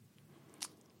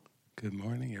Good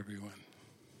morning, everyone.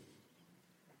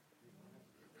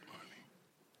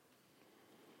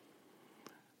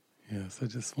 Yes, I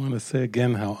just want to say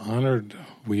again how honored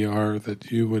we are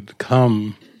that you would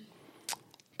come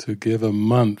to give a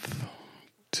month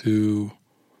to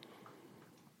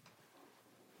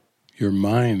your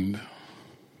mind,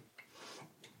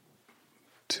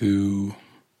 to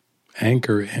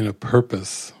anchor in a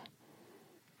purpose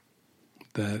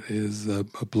that is a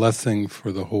blessing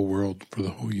for the whole world, for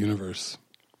the whole universe.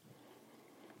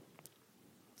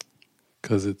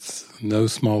 Because it's no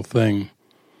small thing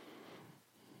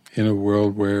in a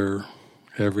world where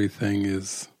everything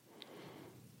is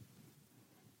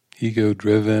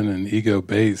ego-driven and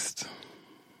ego-based.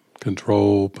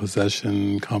 Control,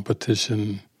 possession,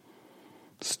 competition,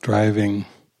 striving.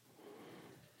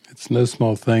 It's no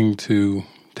small thing to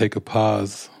take a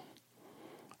pause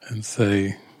and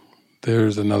say,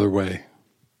 there's another way.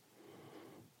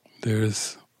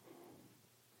 There's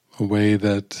a way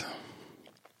that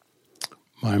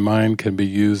my mind can be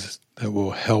used that will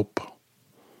help,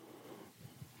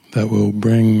 that will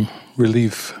bring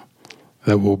relief,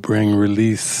 that will bring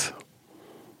release,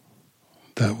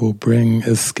 that will bring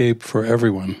escape for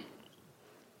everyone.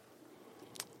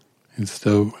 And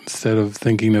so instead of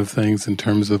thinking of things in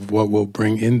terms of what will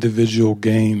bring individual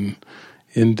gain,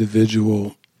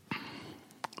 individual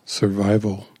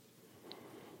survival,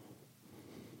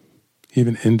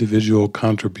 even individual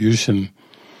contribution,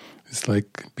 it's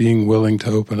like being willing to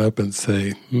open up and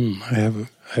say, I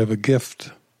have a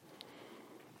gift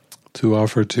to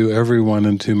offer to everyone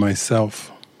and to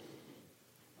myself.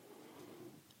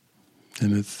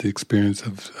 And it's the experience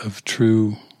of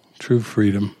true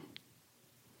freedom.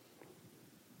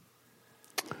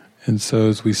 And so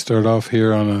as we start off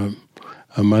here on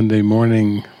a Monday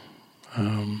morning,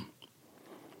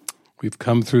 we've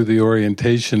come through the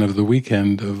orientation of the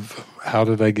weekend of how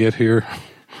did I get here?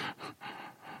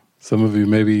 Some of you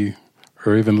maybe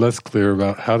are even less clear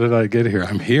about how did I get here?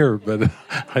 I'm here, but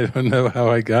I don't know how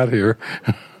I got here.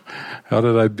 How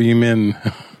did I beam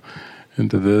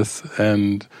into this?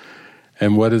 And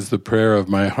what is the prayer of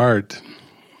my heart?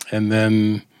 And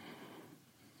then,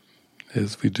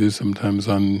 as we do sometimes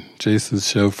on Jason's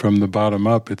show, from the bottom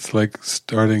up, it's like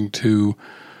starting to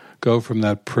go from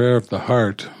that prayer of the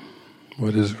heart,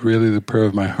 what is really the prayer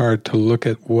of my heart, to look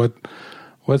at what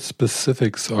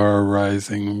specifics are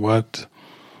arising, what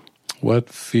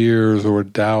fears or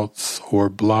doubts or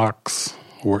blocks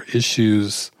or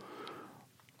issues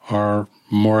are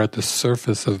more at the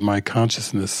surface of my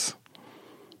consciousness,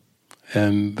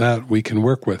 and that we can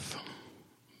work with.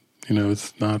 You know,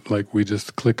 it's not like we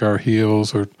just click our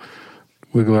heels or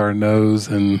wiggle our nose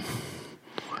and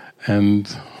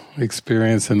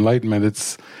experience enlightenment.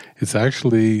 It's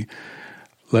actually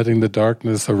letting the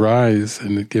darkness arise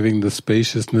and giving the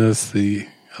spaciousness, the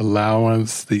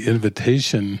allowance, the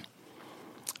invitation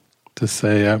to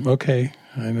say, okay,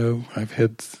 I know I've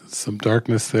had some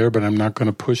darkness there, but I'm not going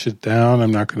to push it down.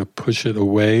 I'm not going to push it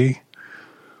away.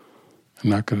 I'm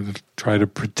not going to try to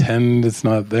pretend it's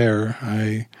not there.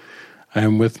 I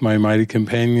am with my mighty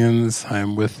companions. I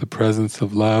am with the presence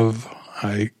of love.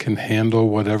 I can handle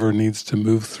whatever needs to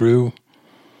move through.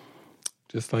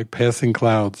 Just like passing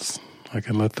clouds. I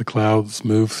can let the clouds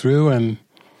move through, and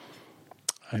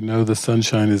I know the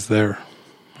sunshine is there,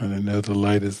 and I know the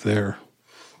light is there.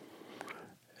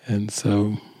 And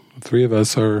so the three of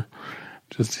us are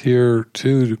just here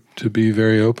too to be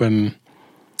very open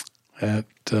at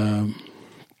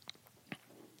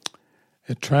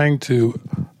trying to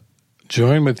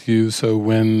join with you, so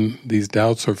when these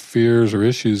doubts or fears or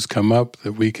issues come up,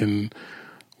 that we can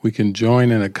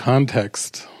join in a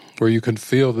context where you can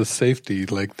feel the safety,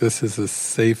 like this is a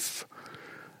safe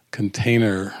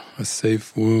container, a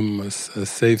safe womb, a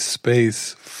safe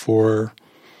space for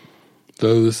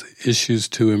those issues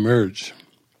to emerge.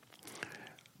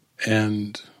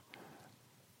 And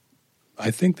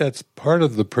I think that's part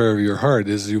of the prayer of your heart,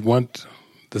 is you want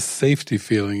the safety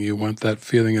feeling, you want that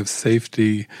feeling of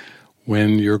safety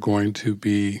when you're going to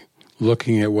be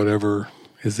looking at whatever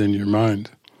is in your mind.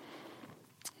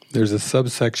 There's a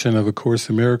subsection of A Course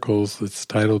in Miracles that's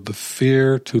titled The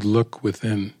Fear to Look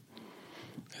Within.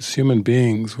 As human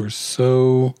beings, we're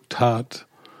so taught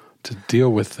to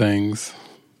deal with things,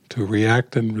 to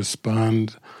react and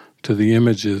respond to the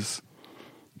images,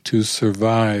 to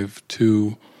survive,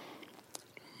 to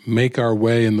make our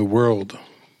way in the world.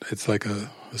 It's like a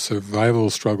survival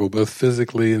struggle, both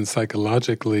physically and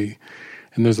psychologically,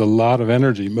 and there's a lot of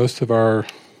energy. Most of our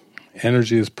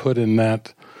energy is put in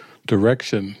that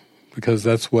direction, because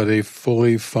that's what a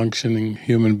fully functioning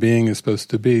human being is supposed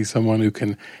to be, someone who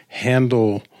can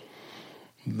handle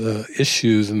the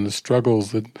issues and the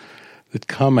struggles that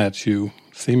come at you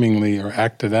seemingly are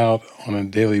acted out on a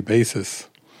daily basis.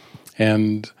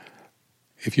 And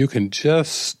if you can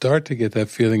just start to get that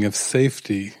feeling of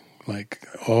safety, like,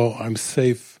 oh, I'm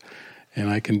safe and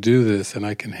I can do this and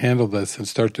I can handle this, and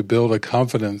start to build a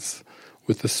confidence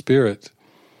with the Spirit,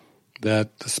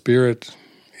 that the Spirit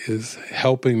is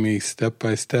helping me step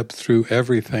by step through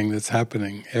everything that's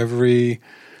happening. Everything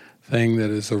that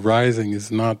is arising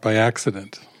is not by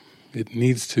accident. It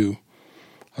needs to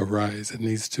arise. It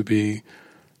needs to be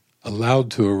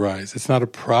allowed to arise. It's not a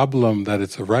problem that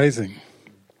it's arising.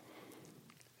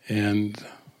 And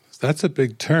that's a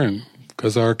big turn,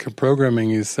 because our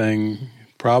programming is saying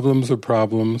problems are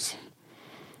problems,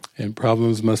 and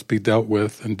problems must be dealt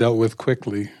with, and dealt with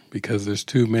quickly, because there's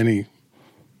too many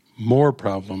more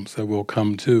problems that will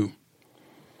come too.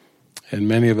 And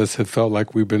many of us have felt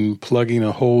like we've been plugging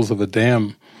the holes of a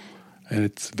dam, and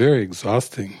it's very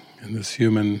exhausting in this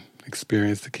human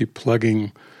experience to keep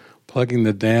plugging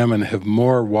the dam and have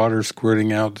more water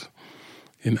squirting out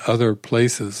in other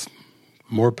places.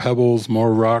 More pebbles,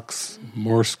 more rocks,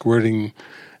 more squirting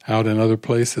out in other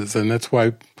places. And that's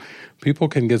why people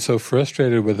can get so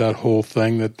frustrated with that whole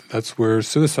thing that's where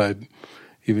suicide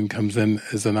even comes in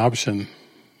as an option.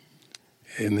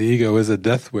 And the ego is a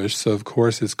death wish, so of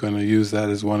course it's going to use that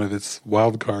as one of its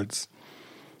wild cards.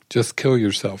 Just kill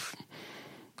yourself,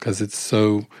 because it's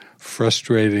so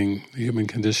frustrating. The human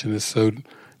condition is so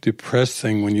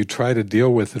depressing when you try to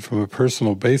deal with it from a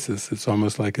personal basis. It's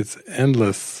almost like it's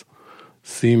endless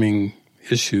seeming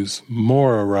issues.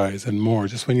 More arise and more.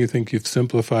 Just when you think you've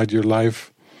simplified your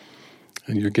life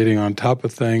and you're getting on top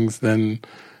of things, then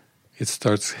it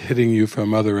starts hitting you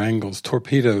from other angles,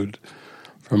 torpedoed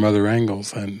from other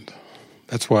angles. And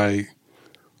that's why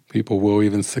people will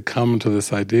even succumb to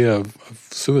this idea of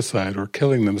suicide or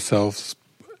killing themselves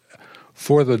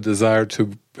for the desire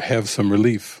to have some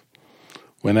relief,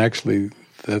 when actually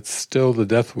that's still the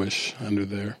death wish under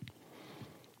there.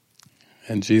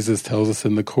 And Jesus tells us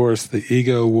in the Course, the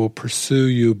ego will pursue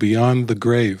you beyond the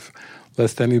grave,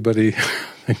 lest anybody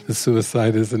think the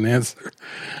suicide is an answer.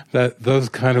 Those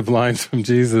kind of lines from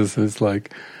Jesus is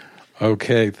like,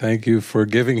 okay, thank you for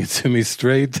giving it to me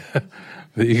straight.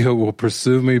 The ego will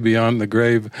pursue me beyond the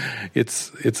grave.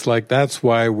 It's like that's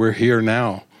why we're here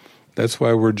now. That's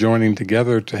why we're joining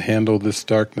together to handle this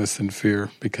darkness and fear,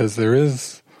 because there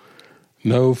is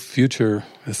no future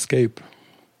escape.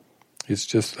 It's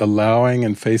just allowing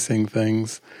and facing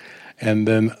things, and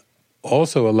then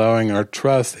also allowing our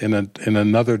trust in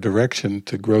another direction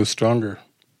to grow stronger.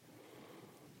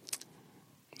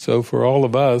 So for all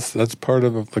of us, that's part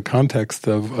of the context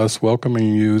of us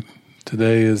welcoming you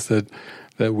today, is that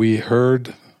we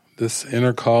heard this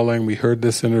inner calling, we heard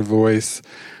this inner voice,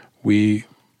 we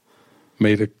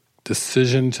made a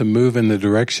decision to move in the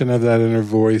direction of that inner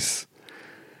voice,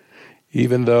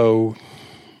 even though,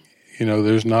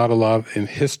 there's not a lot in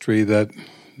history that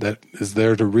is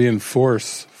there to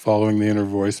reinforce following the inner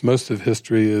voice. Most of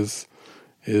history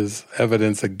is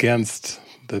evidence against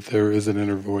that there is an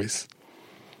inner voice.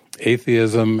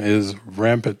 Atheism is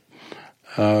rampant.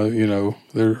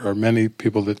 There are many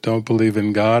people that don't believe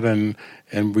in God, and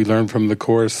we learn from the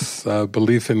Course,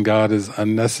 belief in God is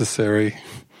unnecessary,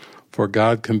 for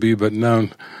God can be but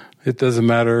known. It doesn't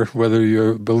matter whether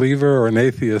you're a believer or an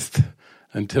atheist,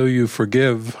 until you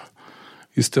forgive,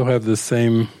 you still have the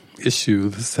same issue,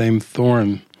 the same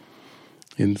thorn,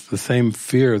 in the same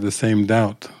fear, the same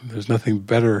doubt. There's nothing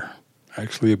better,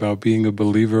 actually, about being a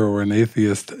believer or an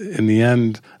atheist in the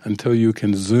end, until you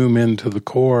can zoom into the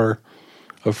core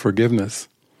of forgiveness.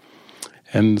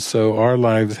 And so our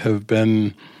lives have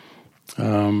been,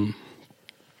 I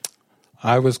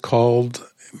was called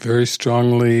very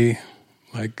strongly,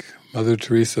 like Mother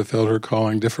Teresa felt her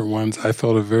calling, different ones. I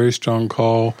felt a very strong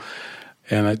call,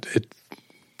 and it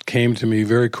came to me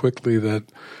very quickly that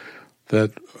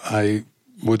I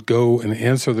would go and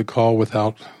answer the call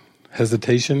without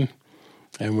hesitation,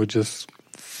 and would just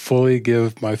fully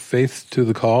give my faith to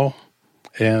the call.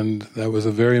 And that was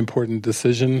a very important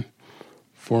decision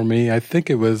for me. I think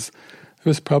it was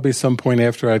probably some point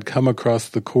after I'd come across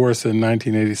the Course in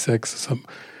 1986,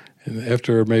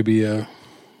 after maybe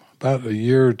about a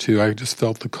year or two, I just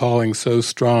felt the calling so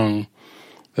strong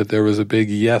that there was a big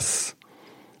yes.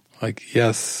 Like,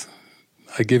 yes,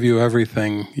 I give you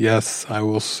everything. Yes, I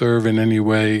will serve in any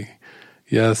way.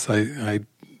 Yes, I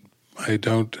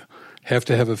don't have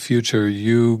to have a future.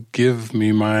 You give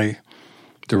me my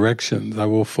directions. I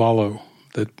will follow.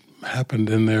 That happened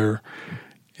in the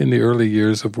early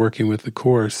years of working with the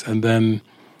Course, and then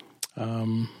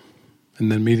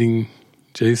meeting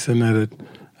Jason at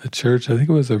a church. I think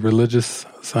it was a religious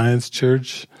science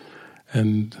church,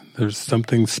 and there's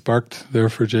something sparked there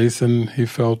for Jason. He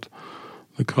felt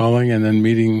the calling, and then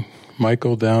meeting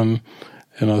Michael down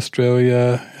in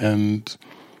Australia, and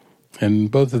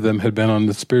both of them had been on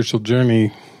the spiritual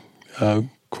journey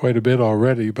quite a bit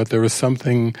already, but there was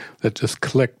something that just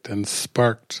clicked and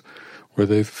sparked where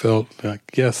they felt like,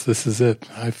 yes, this is it.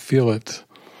 I feel it.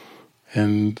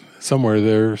 And somewhere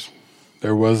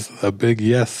there was a big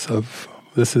yes of,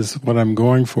 this is what I'm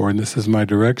going for, and this is my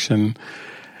direction.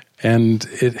 And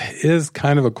it is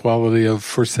kind of a quality of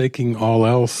forsaking all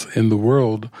else in the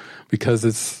world, because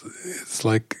it's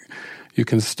like you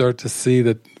can start to see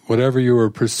that whatever you were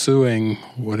pursuing,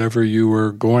 whatever you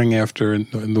were going after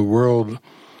in the world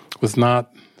was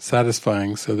not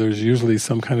satisfying. So there's usually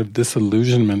some kind of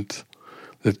disillusionment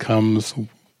that comes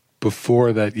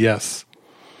before that yes.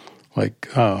 Like,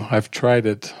 oh, I've tried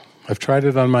it. I've tried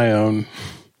it on my own.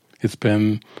 It's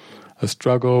been a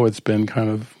struggle. It's been kind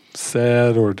of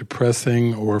sad or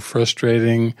depressing or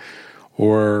frustrating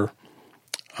or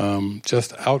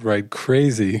just outright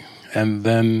crazy. And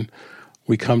then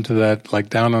we come to that, like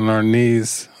down on our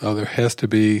knees, oh, there has to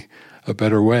be a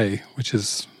better way, which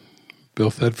is Bill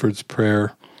Thetford's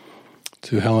prayer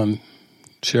to Helen,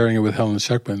 sharing it with Helen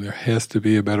Schuckman. There has to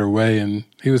be a better way. And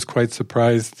he was quite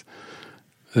surprised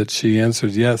that she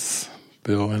answered, yes,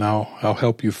 Bill, and I'll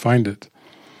help you find it.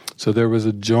 So there was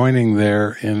a joining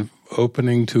there in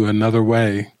opening to another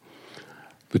way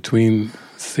between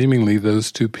seemingly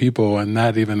those two people, and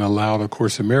that even allowed A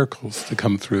Course in Miracles to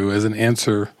come through as an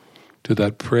answer to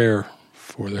that prayer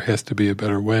for there has to be a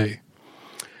better way.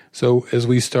 So as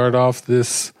we start off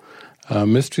this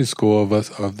mystery school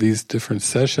of these different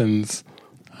sessions,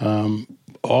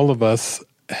 all of us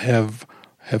have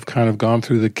kind of gone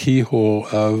through the keyhole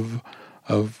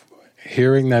of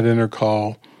hearing that inner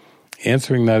call,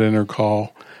 answering that inner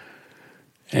call.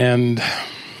 And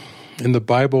in the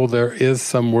Bible, there is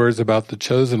some words about the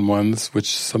chosen ones,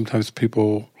 which sometimes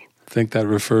people think that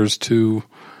refers to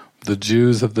the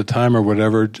Jews of the time or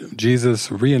whatever. Jesus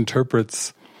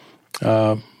reinterprets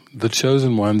the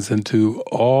chosen ones into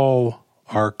all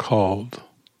are called,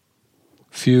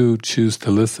 few choose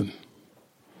to listen.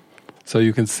 So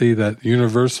you can see that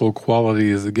universal quality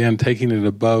is, again, taking it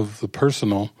above the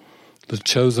personal, the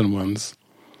chosen ones,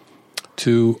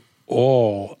 to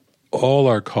all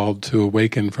are called to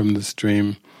awaken from this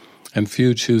dream, and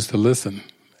few choose to listen.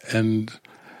 And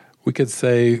we could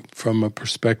say from a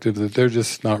perspective that they're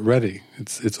just not ready.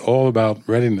 It's all about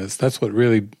readiness. That's what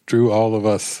really drew all of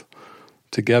us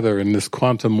together in this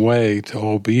quantum way to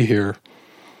all be here,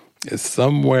 is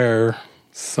somewhere,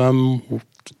 some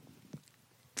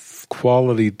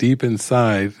quality deep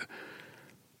inside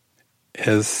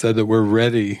has said that we're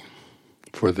ready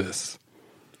for this.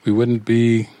 We wouldn't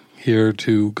be here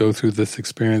to go through this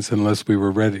experience unless we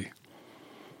were ready.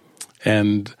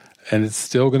 And it's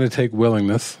still going to take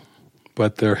willingness,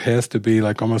 but there has to be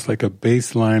almost like a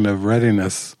baseline of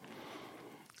readiness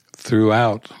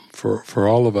throughout for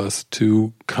all of us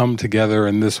to come together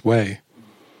in this way.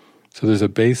 So there's a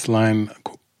baseline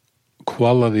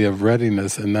quality of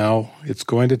readiness, and now it's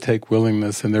going to take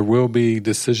willingness, and there will be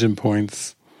decision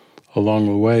points along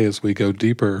the way as we go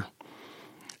deeper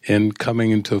in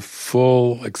coming into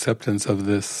full acceptance of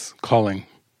this calling,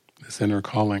 this inner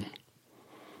calling.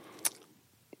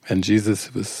 And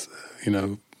Jesus was,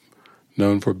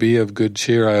 known for, be of good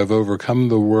cheer, I have overcome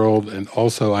the world, and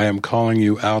also I am calling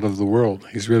you out of the world.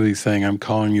 He's really saying, I'm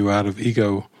calling you out of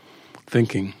ego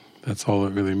thinking. That's all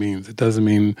it really means. It doesn't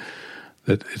mean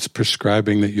that it's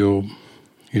prescribing that you'll,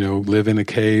 live in a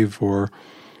cave or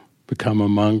become a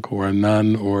monk or a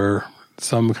nun or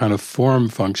some kind of form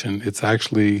function. It's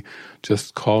actually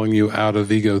just calling you out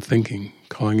of ego thinking,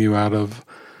 calling you out of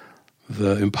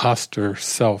the imposter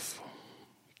self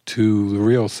to the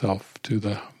real self, to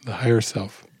the higher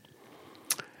self.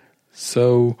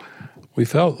 So we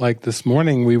felt like this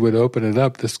morning we would open it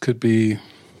up. This could be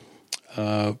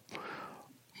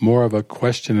more of a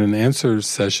question and answer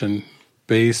session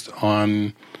based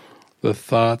on the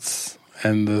thoughts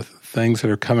and the things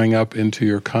that are coming up into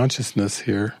your consciousness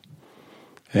here.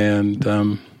 And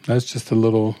that's just a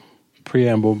little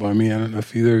preamble by me. I don't know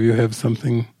if either of you have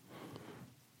something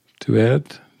to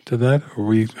add to that.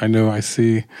 Or I know I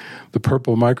see the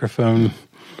purple microphone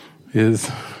is,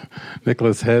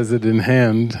 Nicholas has it in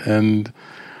hand, and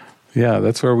yeah,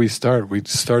 that's where we start. We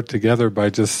start together by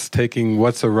just taking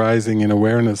what's arising in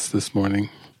awareness this morning.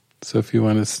 So if you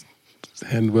want to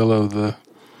hand Willow the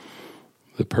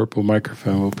purple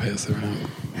microphone, we'll pass it around.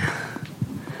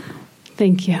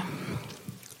 Thank you.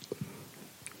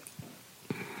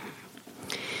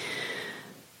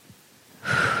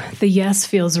 the yes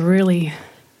feels really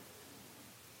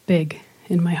big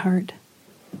in my heart.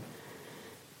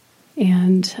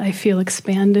 And I feel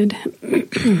expanded.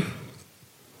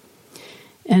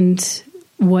 And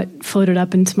what floated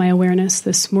up into my awareness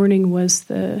this morning was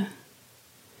the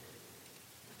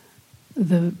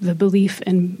belief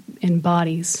in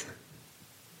bodies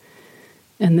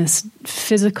and this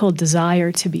physical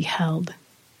desire to be held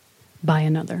by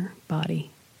another body.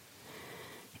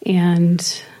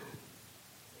 And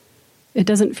it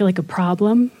doesn't feel like a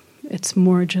problem. It's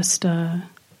more just a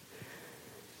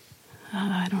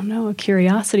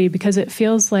curiosity, because it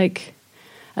feels like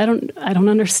I don't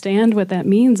understand what that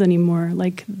means anymore.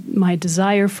 Like, my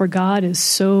desire for God is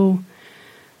so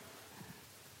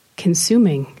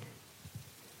consuming.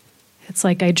 It's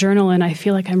like I journal and I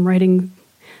feel like I'm writing,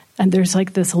 and there's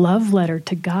like this love letter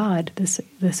to God,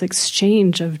 this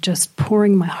exchange of just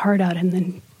pouring my heart out and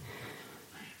then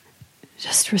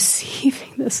just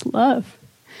receiving this love.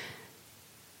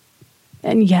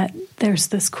 And yet there's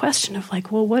this question of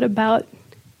like, well, what about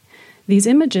these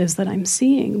images that I'm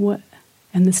seeing? What,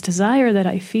 and this desire that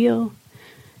I feel?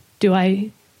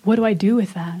 What do I do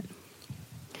with that?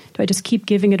 Do I just keep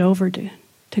giving it over to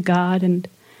God? And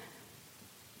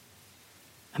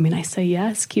I mean, I say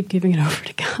yes, keep giving it over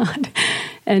to God,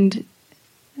 and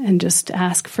just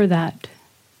ask for that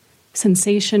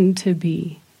sensation to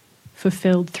be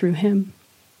fulfilled through Him.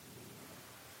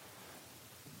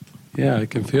 Yeah, I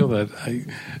can feel that.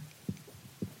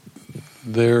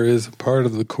 There is a part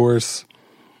of the Course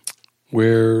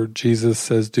where Jesus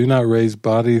says, do not raise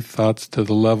body thoughts to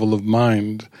the level of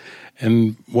mind.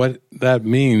 And what that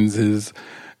means is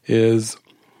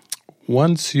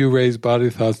once you raise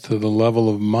body thoughts to the level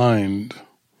of mind,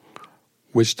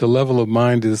 which the level of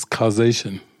mind is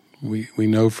causation. We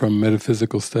know from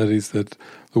metaphysical studies that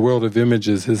the world of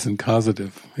images isn't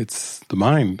causative. It's the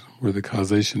mind where the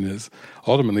causation is.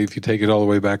 Ultimately, if you take it all the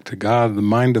way back to God, the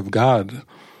mind of God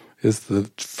is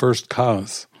the first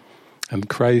cause. And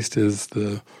Christ is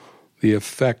the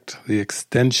effect, the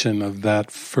extension of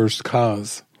that first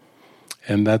cause.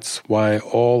 And that's why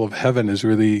all of heaven is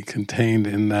really contained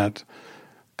in that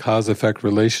cause-effect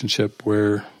relationship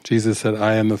where Jesus said,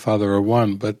 I and the Father are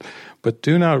one. But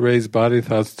do not raise body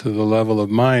thoughts to the level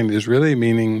of mind is really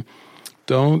meaning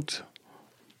don't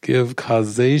give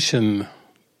causation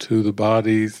to the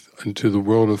bodies and to the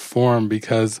world of form,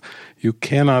 because you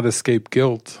cannot escape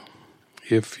guilt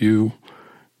if you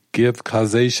give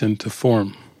causation to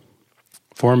form.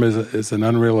 Form is an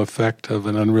unreal effect of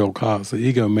an unreal cause. The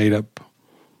ego made up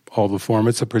all the form.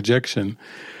 It's a projection.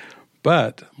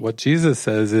 But what Jesus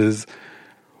says is,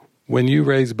 when you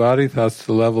raise body thoughts to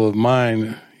the level of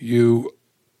mind, you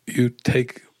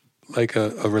take like a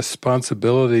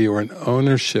responsibility or an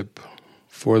ownership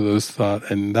for those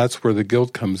thoughts, and that's where the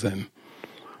guilt comes in.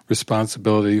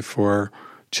 Responsibility for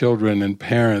children and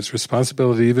parents,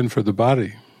 responsibility even for the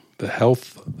body, the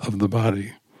health of the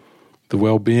body, the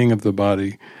well-being of the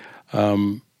body.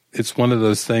 It's one of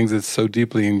those things that's so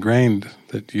deeply ingrained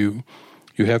that you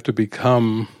have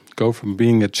to go from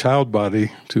being a child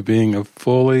body to being a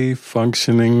fully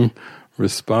functioning,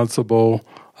 responsible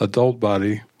adult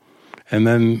body. And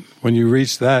then when you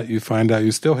reach that, you find out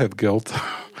you still have guilt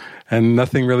and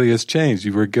nothing really has changed.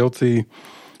 You were guilty,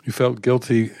 you felt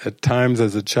guilty at times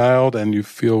as a child, and you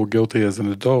feel guilty as an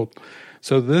adult.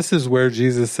 So this is where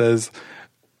Jesus says,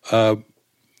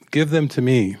 give them to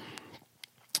me.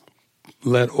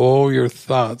 Let all your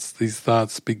thoughts, these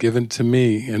thoughts, be given to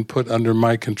me and put under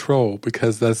my control,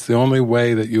 because that's the only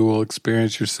way that you will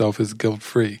experience yourself as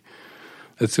guilt-free.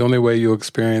 That's the only way you'll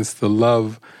experience the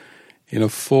love in a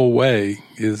full way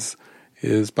is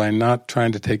by not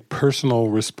trying to take personal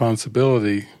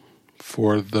responsibility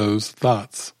for those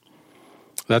thoughts.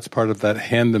 That's part of that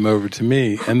hand them over to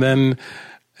me. And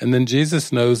then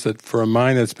Jesus knows that for a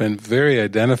mind that's been very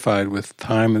identified with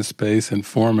time and space and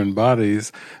form and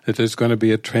bodies, that there's going to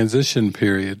be a transition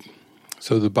period.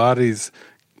 So the bodies,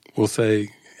 we'll say,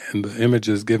 and the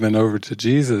images given over to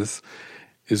Jesus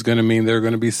is going to mean they're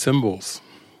going to be symbols.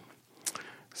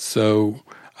 So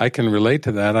I can relate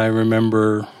to that. I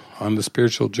remember on the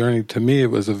spiritual journey, to me it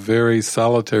was a very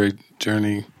solitary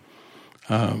journey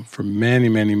for many,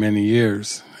 many, many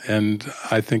years. And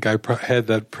I think I had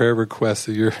that prayer request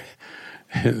that you're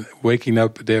waking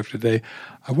up day after day.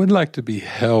 I would like to be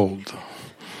held.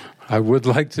 I would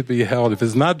like to be held. If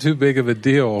it's not too big of a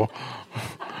deal,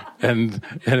 and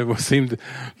it seemed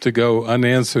to go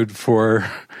unanswered for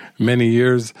many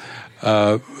years.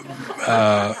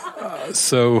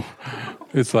 So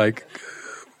it's like,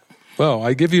 well,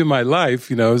 I give you my life,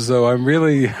 so I'm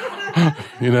really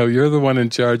You're the one in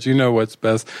charge, you know what's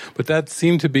best. But that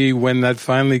seemed to be, when that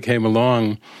finally came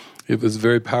along, it was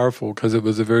very powerful because it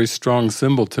was a very strong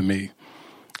symbol to me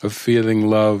of feeling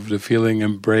loved, of feeling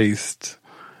embraced,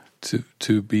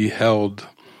 to be held.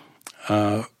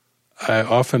 I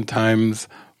oftentimes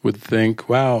would think,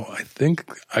 wow, I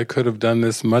think I could have done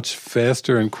this much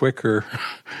faster and quicker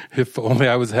if only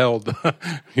I was held. The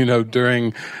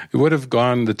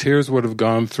tears would have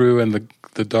gone through and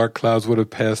the dark clouds would have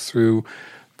passed through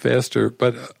faster.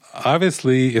 But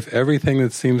obviously, if everything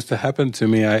that seems to happen to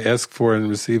me I ask for and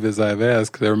receive as I've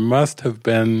asked, there must have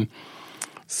been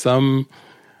some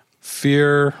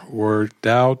fear or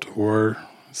doubt or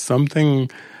something,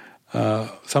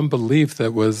 some belief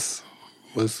that was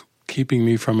keeping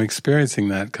me from experiencing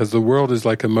that, because the world is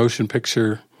like a motion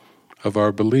picture of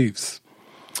our beliefs.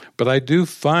 But I do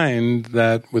find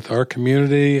that with our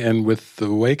community and with the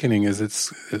awakening,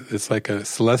 it's like a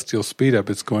celestial speed up,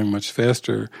 it's going much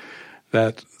faster,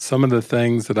 that some of the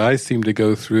things that I seem to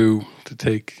go through to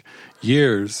take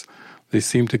years, they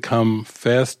seem to come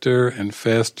faster and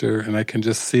faster, and I can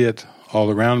just see it all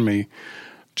around me.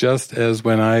 Just as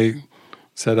when I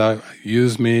said,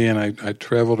 use me, and I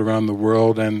traveled around the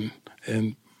world, and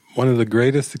one of the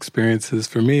greatest experiences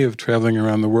for me of traveling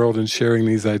around the world and sharing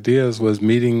these ideas was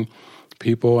meeting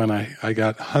people, and I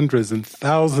got hundreds and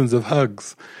thousands of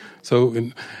hugs.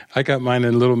 So I got mine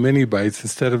in little mini bites.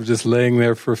 Instead of just laying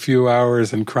there for a few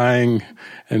hours and crying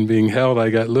and being held, I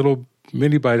got little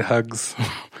mini bite hugs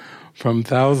from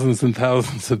thousands and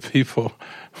thousands of people.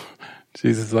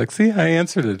 Jesus is like, see, I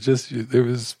answered it. There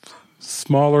was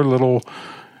smaller little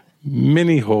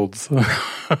mini holds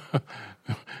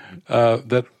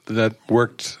that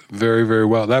worked very, very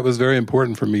well. That was very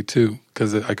important for me too,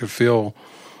 because I could feel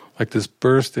like this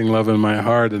bursting love in my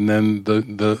heart, and then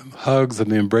the hugs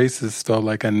and the embraces felt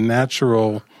like a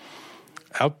natural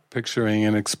outpicturing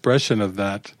and expression of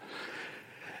that.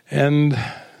 And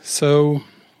so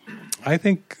I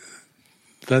think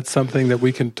that's something that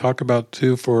we can talk about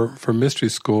too for Mystery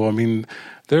School. I mean,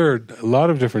 there are a lot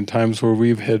of different times where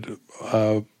we've had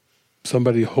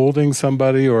somebody holding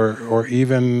somebody, or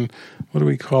even, what do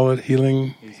we call it?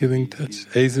 Healing touch,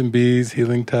 A's and B's,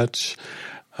 healing touch.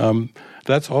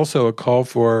 That's also a call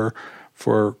for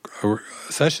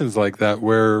sessions like that,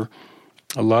 where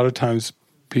a lot of times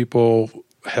people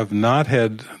have not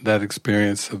had that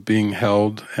experience of being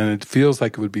held, and it feels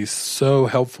like it would be so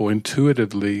helpful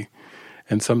intuitively.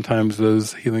 And sometimes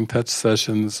those healing touch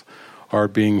sessions are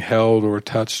being held or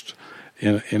touched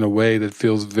in a way that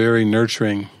feels very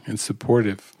nurturing and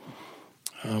supportive.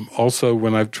 Also,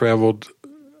 when I've traveled,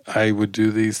 I would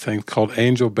do these things called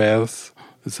angel baths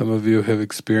that some of you have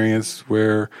experienced,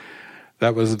 where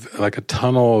that was like a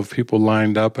tunnel of people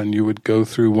lined up, and you would go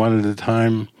through one at a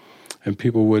time, and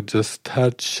people would just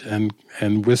touch and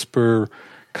whisper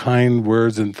kind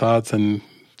words and thoughts, and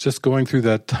just going through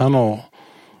that tunnel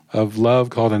of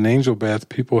love called an angel bath,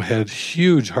 people had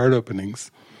huge heart openings.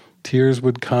 Tears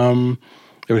would come,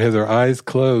 they would have their eyes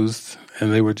closed,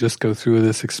 and they would just go through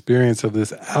this experience of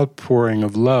this outpouring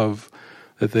of love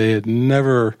that they had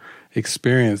never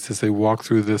experienced as they walked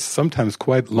through this sometimes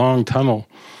quite long tunnel,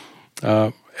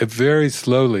 very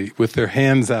slowly, with their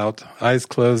hands out, eyes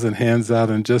closed and hands out,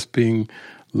 and just being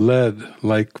led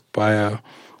like by a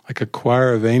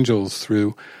choir of angels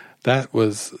through. That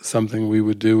was something we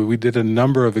would do. We did a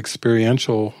number of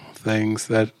experiential things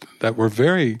that were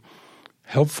very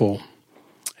helpful,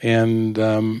 and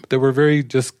that were very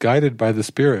just guided by the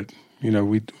Spirit.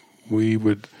 We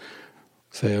would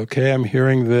say, okay, I'm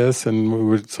hearing this, and we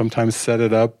would sometimes set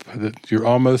it up that you're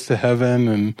almost to heaven,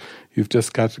 and you've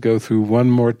just got to go through one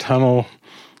more tunnel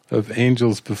of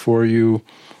angels before you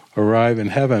arrive in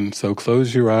heaven. So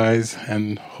close your eyes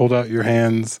and hold out your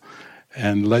hands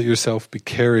and let yourself be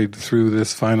carried through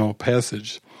this final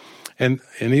passage. And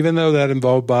even though that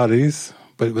involved bodies,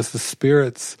 but it was the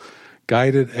Spirit's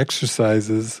guided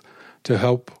exercises to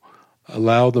help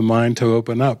allow the mind to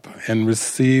open up and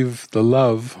receive the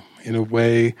love in a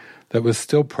way that was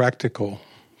still practical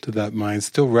to that mind,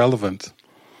 still relevant.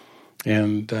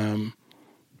 And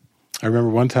I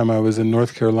remember one time I was in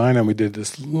North Carolina, and we did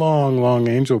this long, long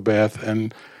angel bath,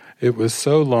 and it was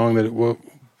so long that it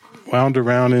wound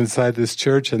around inside this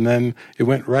church, and then it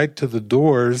went right to the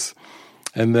doors,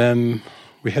 and then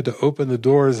we had to open the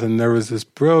doors, and there was this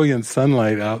brilliant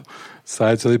sunlight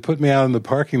outside, so they put me out in the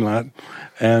parking lot,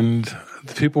 and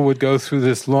the people would go through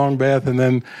this long bath, and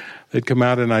then they'd come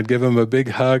out, and I'd give them a big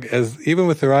hug, as even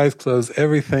with their eyes closed,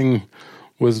 everything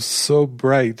was so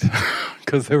bright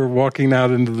because they were walking out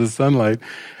into the sunlight.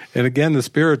 And again, the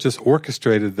Spirit just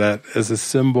orchestrated that as a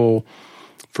symbol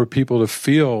for people to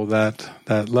feel that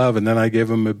love. And then I gave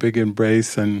them a big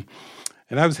embrace, and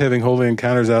I was having holy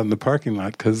encounters out in the parking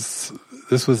lot, because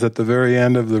this was at the very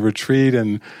end of the retreat,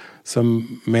 and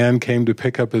some man came to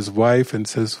pick up his wife and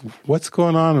says, "What's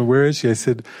going on, and where is she?" I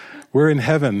said, "We're in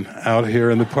heaven out here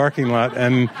in the parking lot,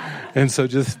 and so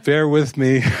just bear with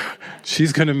me.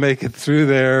 She's going to make it through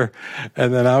there,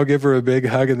 and then I'll give her a big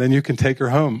hug, and then you can take her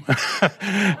home."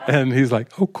 And he's like,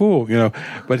 "Oh, cool,"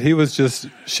 But he was just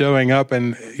showing up,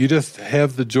 and you just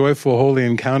have the joyful, holy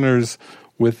encounters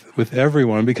with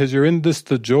everyone, because you're in just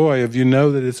the joy of,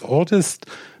 that it's all just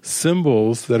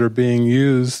symbols that are being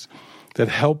used that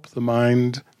help the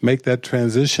mind make that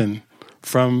transition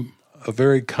from a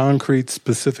very concrete,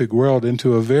 specific world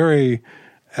into a very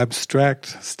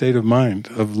abstract state of mind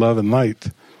of love and light.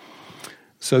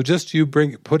 So just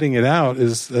putting it out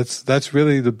that's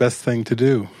really the best thing to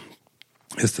do,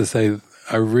 is to say,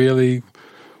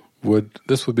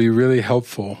 this would be really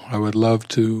helpful. I would love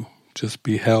to just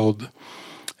be held,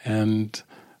 and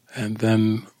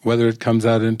then whether it comes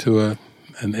out into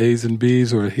an A's and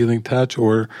B's or a healing touch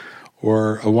or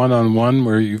a one-on-one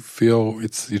where you feel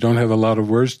you don't have a lot of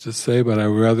words to say, but I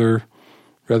would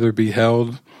rather be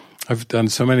held. I've done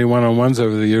so many one-on-ones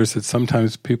over the years that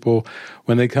sometimes people,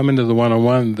 when they come into the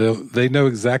one-on-one, they know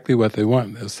exactly what they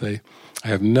want. They'll say, "I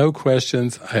have no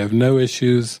questions, I have no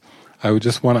issues, I would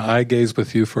just want to eye gaze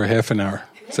with you for a half an hour.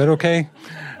 Is that okay?"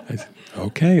 I say,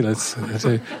 "Okay, let's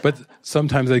say." But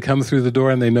sometimes they come through the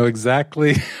door and they know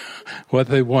exactly what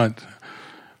they want,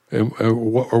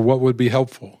 or what would be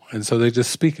helpful, and so they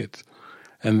just speak it.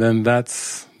 And then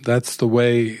that's the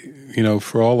way,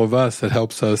 for all of us, that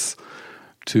helps us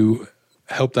to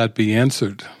help that be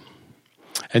answered.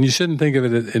 And you shouldn't think of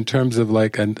it in terms of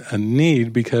like a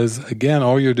need, because again,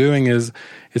 all you're doing is,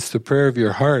 it's the prayer of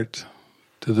your heart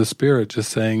to the Spirit,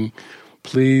 just saying,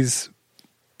 "Please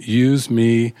use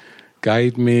me,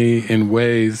 guide me in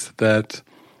ways that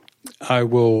I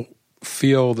will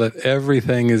feel that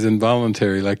everything is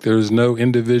involuntary, like there's no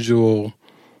individual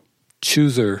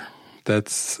chooser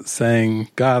that's saying,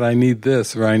 'God, I need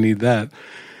this,' or 'I need that.'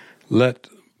 Let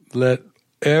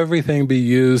everything be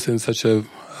used in such a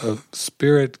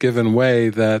Spirit-given way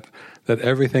that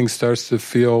everything starts to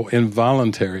feel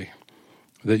involuntary,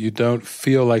 that you don't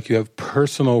feel like you have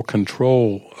personal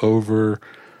control over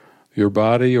your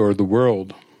body or the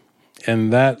world.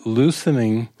 And that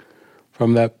loosening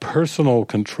from that personal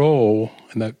control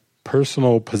and that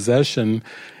personal possession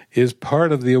is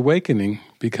part of the awakening,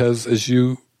 because as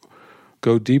you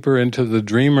go deeper into the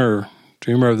dreamer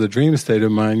of the dream state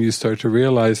of mind, you start to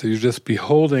realize that you're just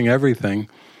beholding everything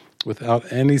without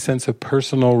any sense of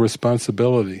personal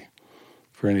responsibility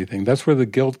for anything. That's where the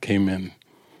guilt came in,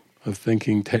 of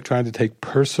thinking, trying to take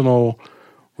personal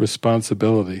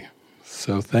responsibility.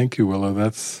 So thank you, Willow.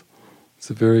 It's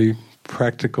a very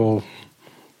practical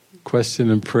question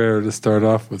and prayer to start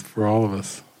off with for all of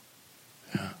us.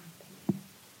 Yeah.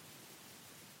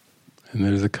 And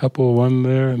there's a couple, one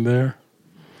there and there.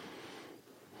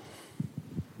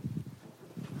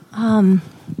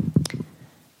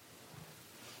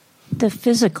 The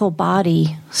physical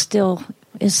body still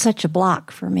is such a block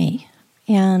for me.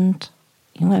 And,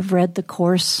 I've read the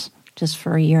Course just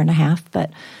for a year and a half,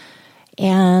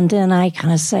 and then I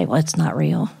kind of say, well, it's not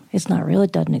real. It's not real.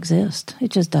 It doesn't exist. It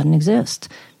just doesn't exist.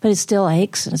 But it still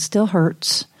aches and it still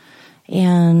hurts.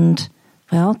 And,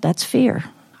 well, that's fear.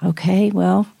 Okay,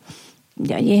 well,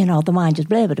 the mind just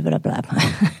blah, blah, blah, blah,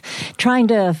 blah. Trying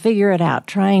to figure it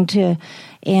out,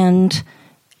 and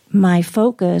my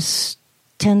focus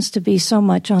tends to be so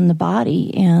much on the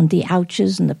body and the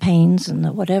ouches and the pains and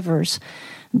the whatevers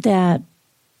that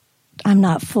I'm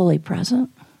not fully present.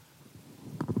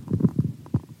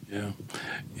 Yeah,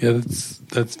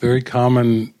 that's very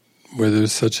common, where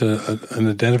there's such an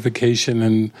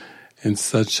identification and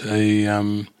such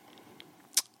a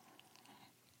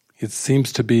it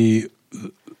seems to be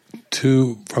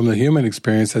from the human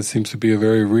experience, that seems to be a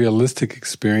very realistic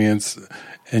experience,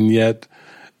 and yet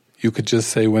you could just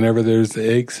say whenever there's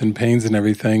aches and pains and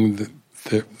everything,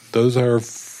 those are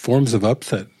forms of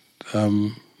upset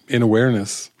in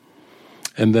awareness.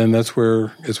 And then that's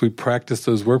where, as we practice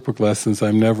those workbook lessons,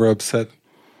 I'm never upset,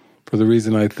 for the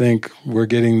reason I think we're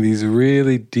getting these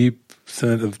really deep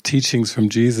set of teachings from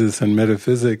Jesus and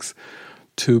metaphysics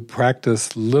to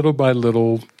practice little by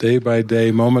little, day by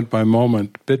day, moment by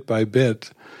moment, bit by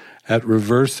bit, at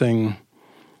reversing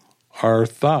our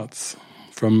thoughts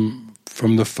from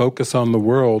the focus on the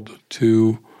world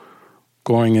to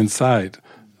going inside.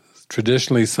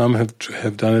 Traditionally, some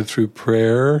have done it through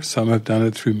prayer, some have done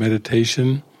it through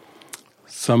meditation,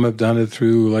 some have done it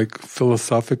through like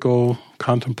philosophical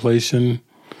contemplation.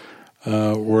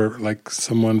 or like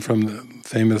someone from the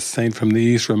famous saint from the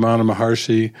East, Ramana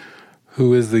Maharshi,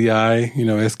 who is the I,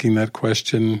 asking that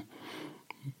question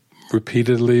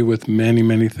repeatedly with many,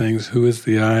 many things. Who is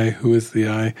the I? Who is the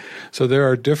I? So there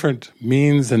are different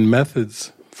means and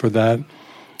methods for that.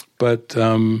 But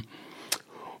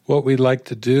what we'd like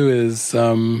to do is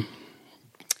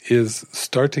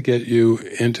start to get you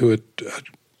into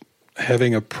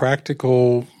having a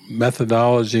practical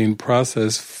methodology and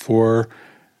process for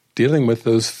dealing with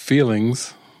those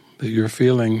feelings that you're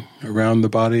feeling around the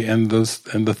body and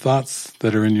the thoughts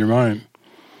that are in your mind.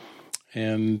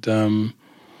 And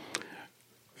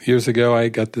years ago, I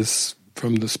got this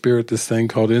from the Spirit, this thing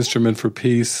called Instrument for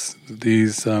Peace.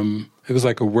 These it was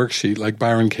like a worksheet, like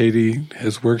Byron Katie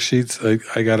has worksheets.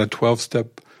 I got a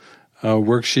 12-step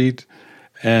worksheet,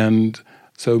 and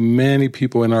so many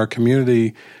people in our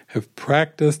community have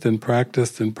practiced and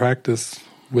practiced and practiced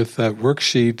with that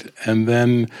worksheet, and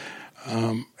then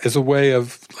as a way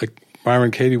of, like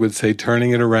Byron Katie would say,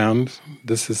 turning it around.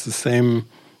 This is the same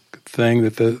thing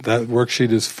that that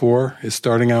worksheet is for, is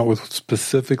starting out with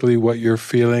specifically what you're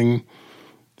feeling,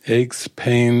 aches,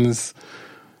 pains,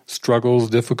 struggles,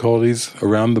 difficulties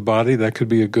around the body. That could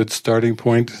be a good starting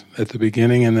point at the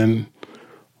beginning, and then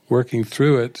working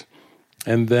through it.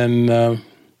 And then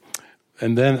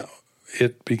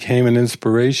it became an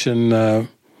inspiration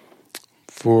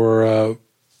for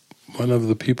one of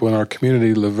the people in our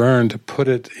community, Laverne, to put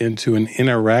it into an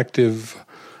interactive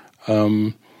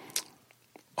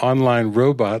online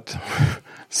robot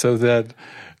so that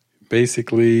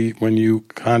basically when you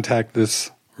contact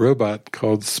this robot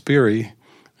called Spiri,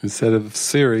 instead of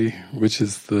Siri, which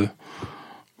is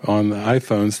on the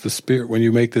iPhones, the Spiri, when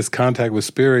you make this contact with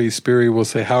Spiri, Spiri will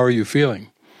say, "How are you feeling?"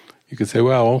 You could say,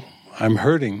 "Well, I'm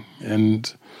hurting,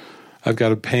 and I've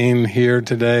got a pain here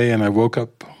today, and I woke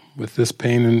up with this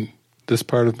pain in this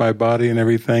part of my body and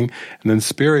everything." And then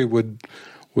Spiri would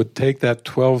take that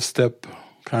 12-step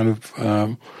kind of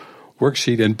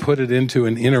worksheet and put it into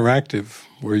an interactive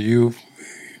where you're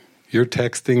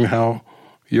texting how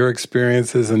your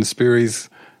experiences, and Spiri's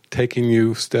taking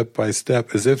you step by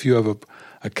step as if you have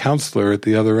a counselor at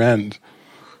the other end.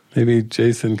 Maybe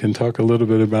Jason can talk a little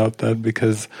bit about that,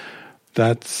 because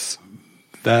that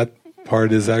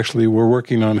part is actually, we're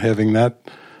working on having that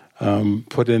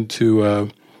put into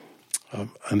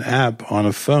an app on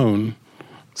a phone,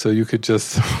 so you could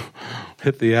just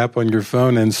hit the app on your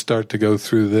phone and start to go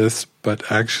through this. But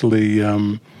actually,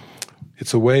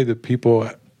 it's a way that people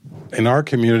in our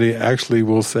community actually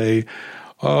will say,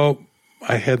 "Oh,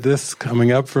 I had this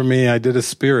coming up for me. I did a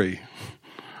Spiri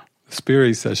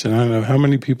session." I don't know how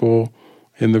many people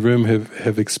in the room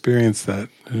have experienced that.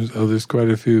 There's quite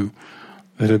a few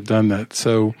that have done that.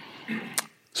 So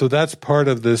that's part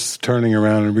of this turning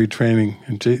around and retraining.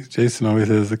 And Jason always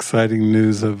has exciting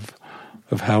news of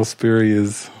how Spiri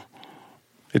is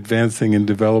advancing and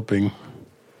developing.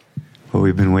 Well,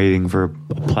 we've been waiting for a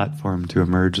platform to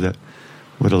emerge that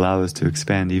would allow us to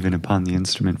expand even upon the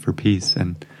Instrument for Peace.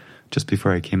 And just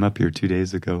before I came up here 2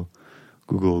 days ago,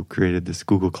 Google created this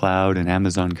Google Cloud, and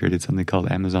Amazon created something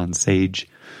called Amazon Sage,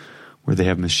 where they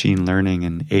have machine learning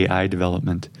and AI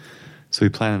development. So we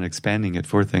plan on expanding it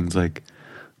for things like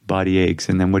body aches.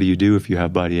 And then what do you do if you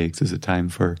have body aches? Is it time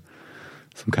for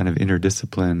some kind of inner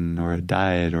discipline or a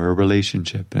diet or a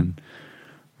relationship, and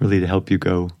really to help you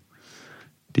go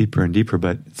deeper and deeper?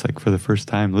 But it's like, for the first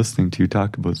time listening to you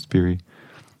talk about Spiri,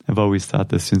 I've always thought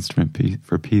this Instrument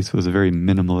for Peace was a very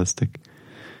minimalistic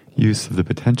use of the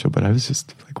potential, but I was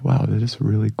just like, wow, that is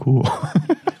really cool.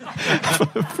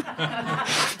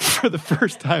 For the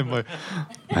first time,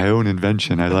 my own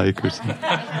invention I like, or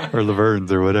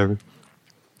Laverne's or whatever.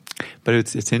 But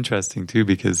it's interesting too,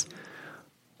 because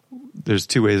there's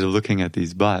two ways of looking at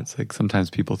these bots. Like, sometimes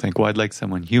people think, well, I'd like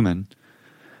someone human,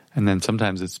 and then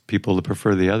sometimes it's people that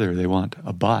prefer the other. They want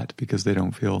a bot because they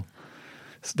don't feel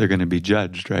they're going to be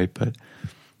judged, right? But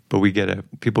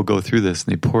people go through this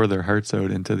and they pour their hearts out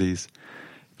into these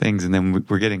things, and then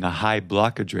we're getting a high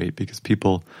blockage rate because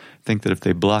people think that if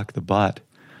they block the bot,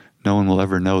 no one will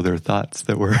ever know their thoughts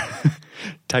that were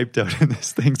typed out in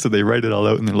this thing. So they write it all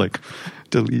out and they're like,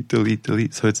 delete, delete,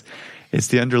 delete. So it's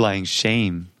the underlying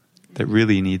shame that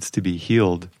really needs to be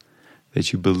healed,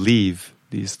 that you believe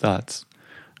these thoughts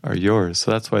are yours.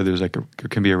 So that's why there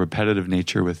can be a repetitive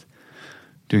nature with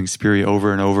doing Spiri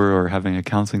over and over, or having a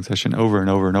counseling session over and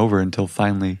over and over, until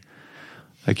finally,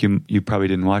 like you probably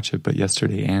didn't watch it, but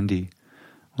yesterday Andy,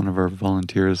 one of our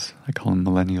volunteers, I call them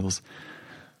millennials,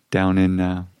 down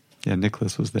in,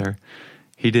 Nicholas was there.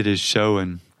 He did his show,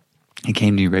 and he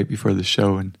came to me right before the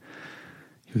show, and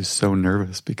he was so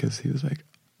nervous because he was like,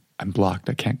 I'm blocked.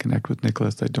 I can't connect with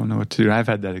Nicholas. I don't know what to do. And I've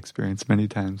had that experience many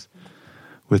times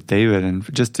with David.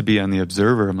 And just to be on the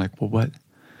observer, I'm like, well,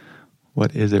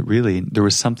 what is it really? There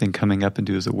was something coming up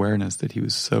into his awareness that he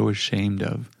was so ashamed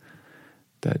of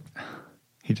that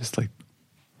he just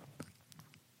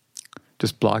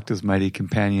blocked his mighty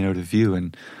companion out of view.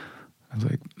 And I was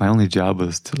like, my only job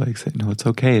was to say, no, it's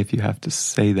okay if you have to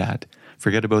say that.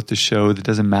 Forget about the show. It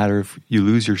doesn't matter if you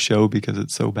lose your show because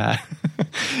it's so bad.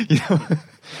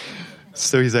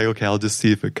 So he's like, okay, I'll just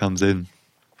see if it comes in.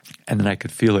 And then I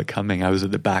could feel it coming. I was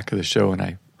at the back of the show, and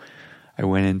I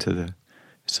went into the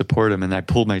support him, and I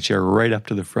pulled my chair right up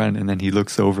to the front, and then he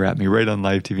looks over at me right on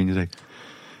live TV, and he's like,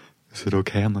 is it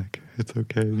okay? I'm like, it's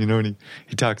okay. And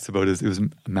he talks about it was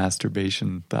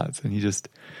masturbation thoughts, and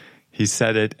he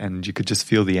said it, and you could just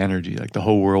feel the energy, like the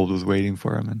whole world was waiting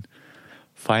for him. And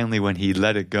finally, when he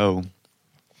let it go,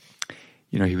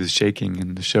 he was shaking,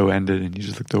 and the show ended, and he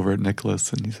just looked over at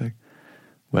Nicholas, and he's like,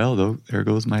 well, there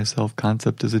goes my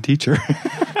self-concept as a teacher.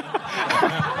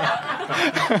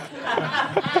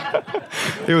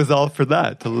 It was all for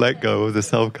that, to let go of the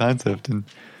self-concept.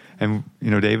 And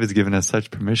David's given us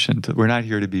such permission. We're not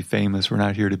here to be famous. We're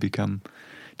not here to become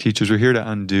teachers. We're here to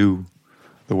undo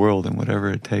the world, and whatever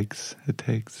it takes, it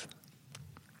takes.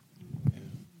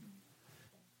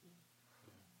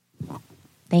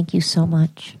 Thank you so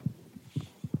much.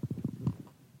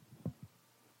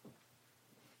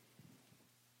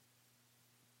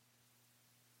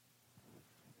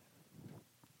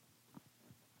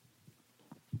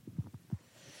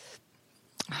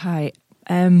 Hi.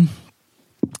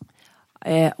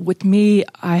 With me,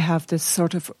 I have this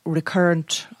sort of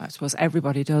recurrent, I suppose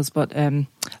everybody does, but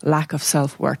lack of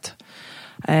self-worth.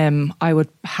 I would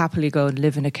happily go and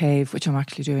live in a cave, which I'm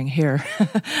actually doing here,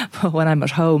 but when I'm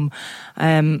at home.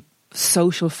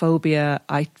 Social phobia,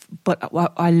 but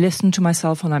I listen to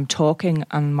myself when I'm talking,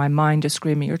 and my mind is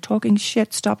screaming, you're talking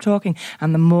shit, stop talking.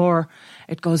 And the more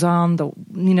it goes on,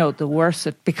 the worse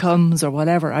it becomes, or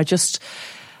whatever.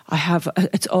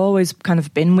 It's always kind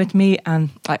of been with me. And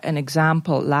an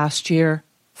example, last year,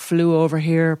 flew over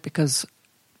here because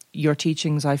your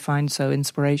teachings I find so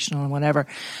inspirational and whatever.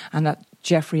 And at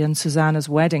Jeffrey and Susanna's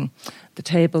wedding, the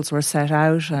tables were set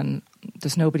out and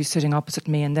there's nobody sitting opposite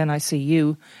me. And then I see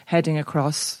you heading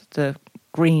across the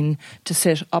green to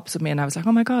sit opposite me. And I was like,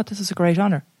 oh my God, this is a great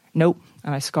honour. Nope.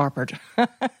 And I scarpered.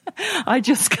 I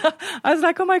was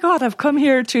like, oh my God, I've come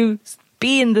here to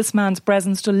be in this man's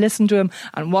presence, to listen to him.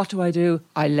 And what do?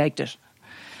 I legged it.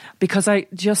 Because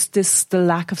the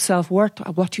lack of self-worth,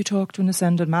 what you talk to an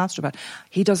ascended master about.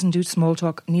 He doesn't do small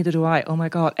talk, neither do I. Oh my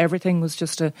God, everything was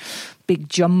just a big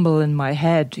jumble in my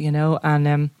head,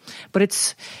 and, but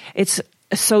it's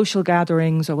social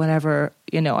gatherings or whatever,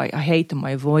 I hate them,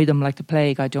 I avoid them like the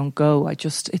plague, I don't go, it's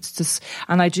just,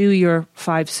 and I do your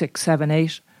 5, 6, 7,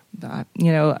 8,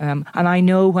 and I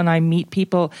know when I meet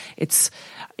people, it's,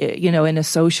 in a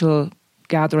social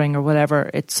gathering or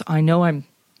whatever, it's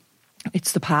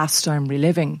the past I'm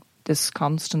reliving, this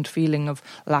constant feeling of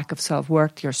lack of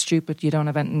self-worth. You're stupid, you don't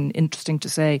have anything interesting to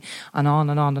say, and on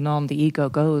and on and on the ego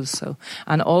goes. So,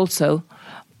 and also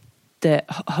the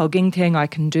hugging thing, I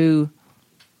can do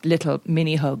little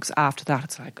mini hugs. After that,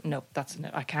 it's like, no,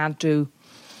 I can't do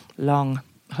long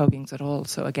huggings at all.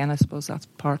 So again, I suppose that's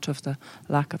part of the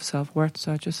lack of self-worth.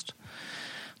 So I just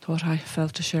thought I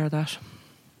felt to share that.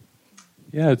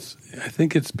 Yeah, I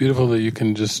think it's beautiful that you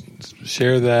can just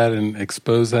share that and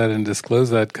expose that and disclose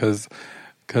that, because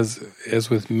as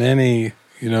with many,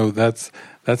 that's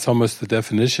almost the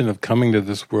definition of coming to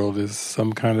this world, is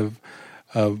some kind of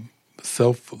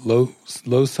low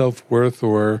self-worth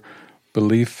or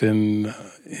belief in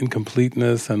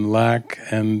incompleteness and lack.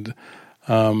 And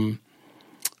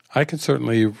I can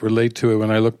certainly relate to it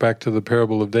when I look back to the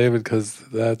parable of David, because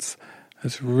that's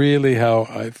really how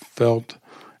I felt.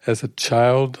 As a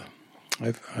child,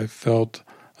 I felt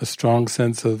a strong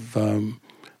sense of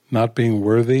not being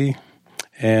worthy,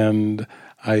 and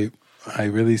I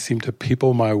really seemed to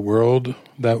people my world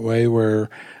that way, where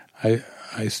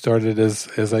I started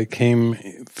as I came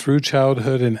through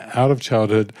childhood and out of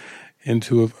childhood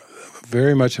into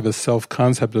very much of a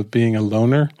self-concept of being a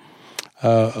loner,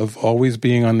 of always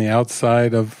being on the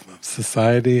outside of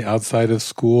society, outside of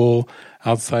school,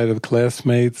 outside of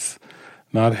classmates,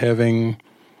 not having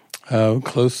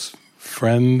close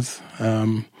friends,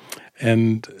 and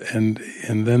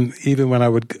then even when I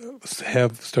would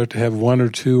start to have 1 or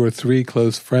 2 or 3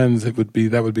 close friends, that would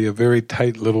be a very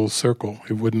tight little circle.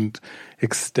 It wouldn't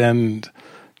extend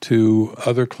to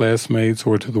other classmates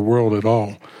or to the world at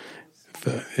all.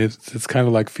 It's kind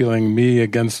of like feeling me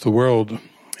against the world,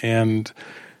 and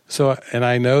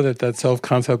I know that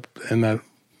self-concept and that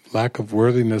lack of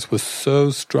worthiness was so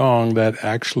strong that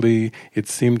actually it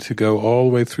seemed to go all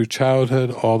the way through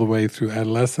childhood, all the way through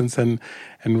adolescence, and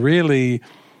really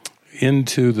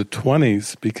into the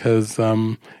 20s, because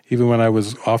even when I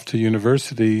was off to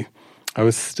university, I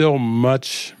was still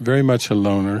very much a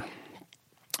loner,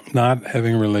 not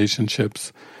having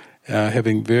relationships,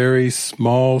 having very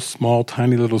small,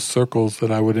 tiny little circles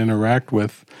that I would interact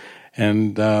with,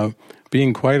 and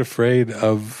being quite afraid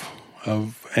of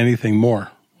anything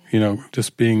more,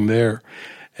 just being there.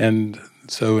 And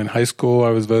so in high school, I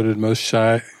was voted most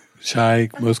shy,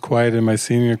 most quiet in my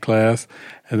senior class.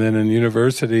 And then in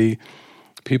university,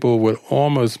 people would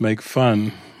almost make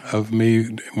fun of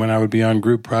me when I would be on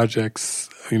group projects,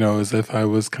 as if I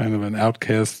was kind of an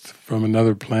outcast from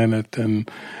another planet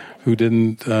and who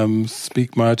didn't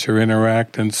speak much or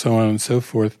interact and so on and so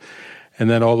forth. And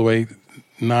then all the way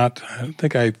I don't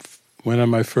think I went on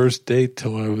my first date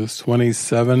till I was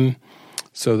 27.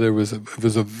 So it was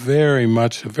a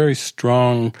very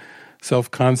strong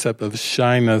self-concept of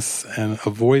shyness and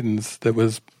avoidance that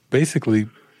was basically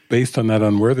based on that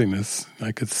unworthiness,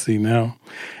 I could see now.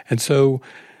 And so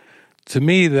to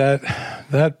me,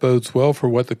 that bodes well for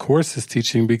what the Course is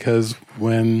teaching, because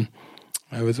when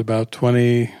I was about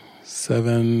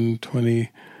 27,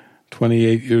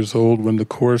 28 years old, when the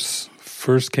Course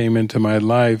first came into my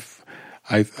life,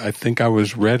 I think I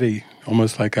was ready,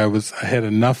 almost like I had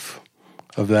enough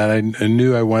of that. I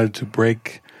knew I wanted to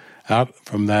break out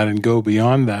from that and go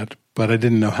beyond that, but I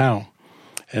didn't know how.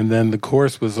 And then the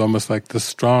Course was almost like the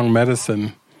strong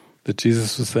medicine that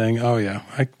Jesus was saying, oh yeah,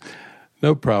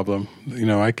 no problem.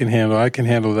 I can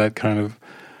handle that kind of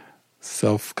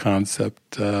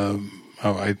self-concept.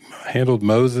 I handled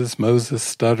Moses. Moses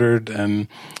stuttered, and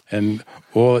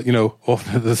all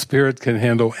the Spirit can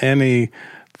handle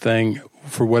anything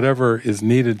for whatever is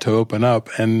needed to open up.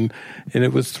 And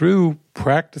it was through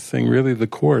practicing really the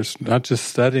Course, not just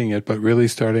studying it, but really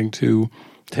starting to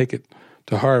take it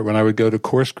to heart. When I would go to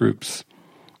course groups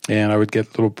and I would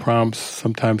get little prompts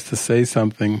sometimes to say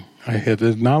something, I had to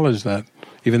acknowledge that,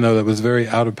 even though that was very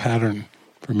out of pattern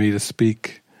for me to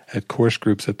speak at course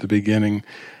groups at the beginning.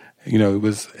 It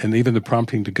was, and even the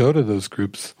prompting to go to those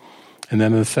groups, and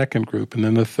then the second group, and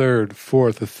then the third,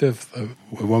 fourth, the fifth. At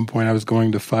one point I was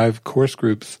going to 5 course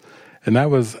groups, and that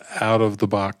was out of the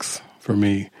box for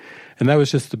me. And that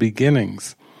was just the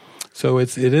beginnings. So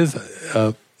it is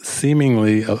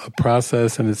seemingly a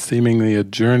process, and it's seemingly a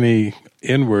journey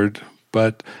inward,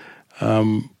 but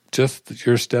just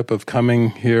your step of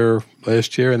coming here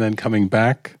last year and then coming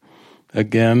back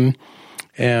again,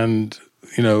 and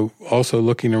also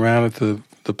looking around at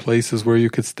the places where you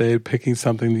could stay, picking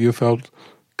something that you felt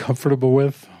comfortable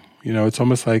with. It's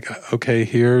almost like, okay,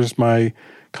 here's my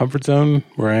comfort zone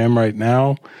where I am right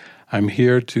now. I'm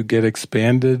here to get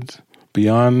expanded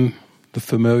beyond the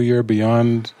familiar,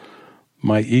 beyond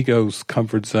my ego's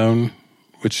comfort zone,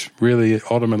 which really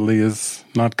ultimately is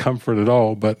not comfort at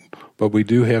all, but we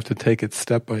do have to take it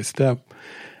step by step.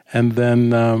 And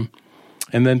then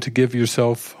to give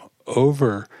yourself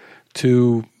over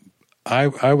to,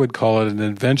 I would call it an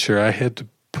adventure. I had to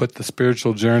put the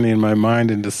spiritual journey in my mind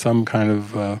into some kind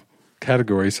of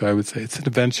category, so I would say it's an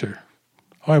adventure.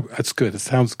 Oh, that's good. It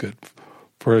sounds good.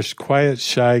 For a quiet,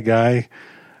 shy guy,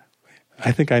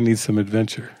 I think I need some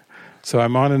adventure. So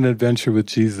I'm on an adventure with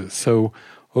Jesus. So,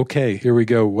 okay, here we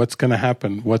go. What's going to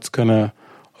happen? What's going to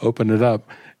open it up?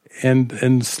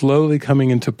 And slowly coming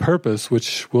into purpose,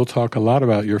 which we'll talk a lot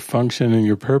about, your function and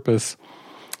your purpose,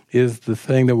 is the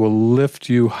thing that will lift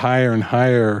you higher and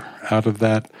higher out of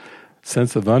that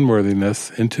sense of unworthiness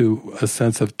into a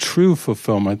sense of true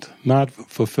fulfillment, not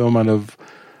fulfillment of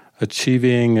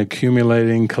achieving,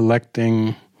 accumulating,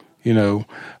 collecting, the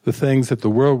things that the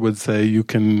world would say you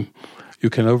can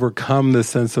overcome this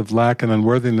sense of lack and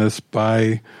unworthiness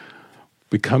by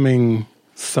becoming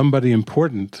somebody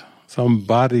important,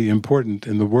 somebody important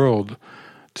in the world,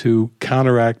 to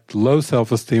counteract low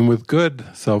self-esteem with good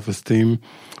self-esteem,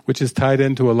 which is tied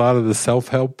into a lot of the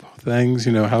self-help things,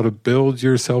 how to build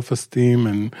your self-esteem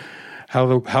and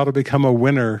how to become a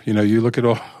winner. You look at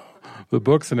all the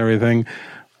books and everything.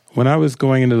 When I was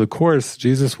going into the Course,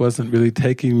 Jesus wasn't really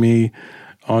taking me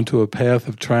onto a path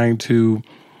of trying to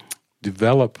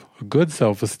develop a good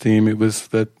self-esteem. It was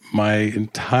that my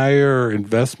entire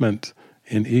investment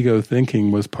in ego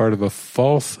thinking was part of a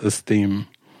false esteem,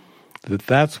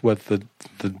 that's what the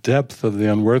depth of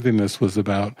the unworthiness was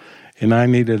about. And I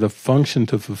needed a function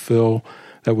to fulfill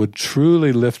that would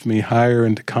truly lift me higher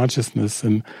into consciousness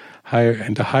and higher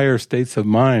into higher states of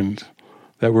mind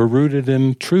that were rooted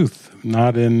in truth,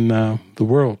 not in the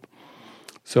world.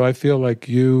 So I feel like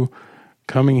you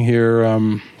coming here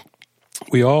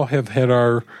we all have had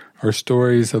our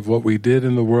stories of what we did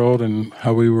in the world and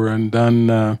how we were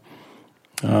undone.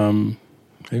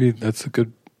 Maybe that's a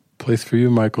good place for you,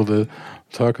 Michael, to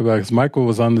talk about, because Michael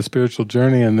was on the spiritual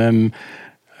journey, and then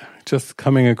just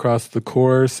coming across the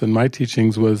Course and my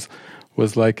teachings was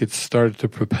like it started to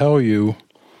propel you.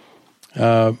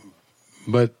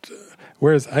 But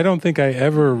whereas I don't think I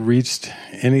ever reached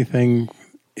anything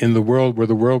in the world where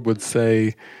the world would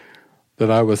say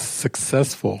that I was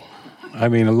successful. I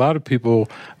mean, a lot of people,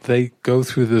 they go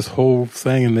through this whole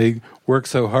thing and they work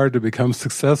so hard to become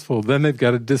successful. Then they've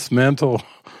got to dismantle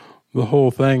the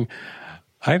whole thing.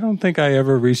 I don't think I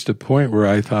ever reached a point where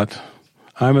I thought,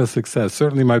 I'm a success.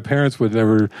 Certainly my parents would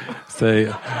never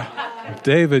say,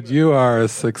 David, you are a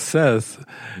success.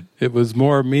 It was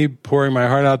more me pouring my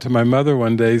heart out to my mother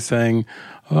one day saying,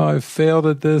 oh, I failed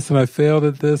at this and I failed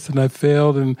at this and I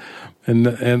failed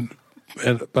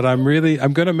but I'm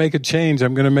going to make a change.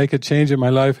 I'm going to make a change in my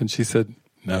life. And she said,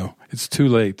 no, it's too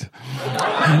late.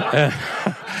 and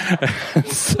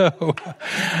so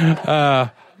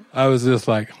I was just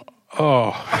like,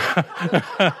 oh.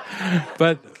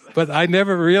 But I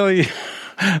never really,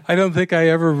 I don't think I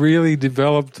ever really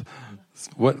developed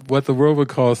what the world would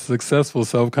call a successful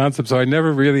self-concept. So I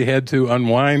never really had to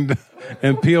unwind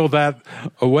and peel that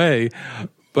away.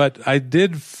 But I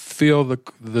did feel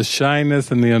the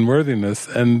shyness and the unworthiness.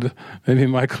 And maybe,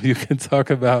 Michael, you can talk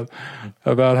about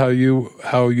how you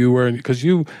were, because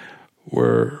you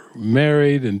were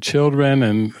married and children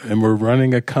and were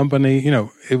running a company. You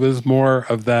know, it was more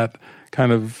of that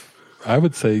kind of, I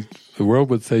would say, the world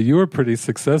would say you were pretty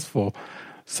successful.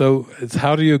 So it's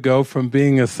how do you go from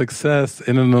being a success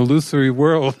in an illusory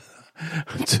world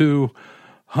to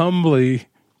humbly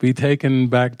be taken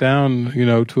back down, you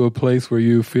know, to a place where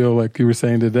you feel like you were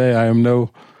saying today,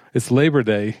 it's Labor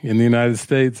Day in the United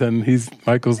States, and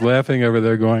Michael's laughing over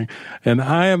there going, and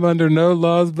I am under no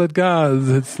laws but God's.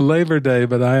 It's Labor Day,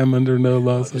 but I am under no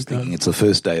laws but God's. It's the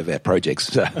first day of our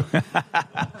projects,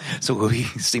 so we're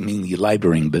seemingly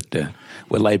labouring, but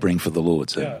we're labouring for the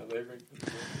Lord. So. Yeah, labouring for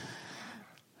the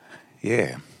Lord.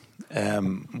 Yeah.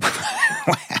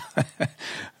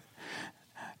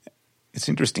 It's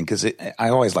interesting because I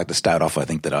always like to start off, I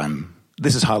think, that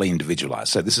this is highly individualized.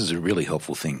 So this is a really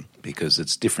helpful thing because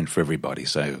it's different for everybody.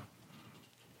 So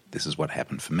this is what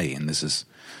happened for me, and this is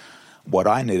what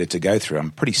I needed to go through. I'm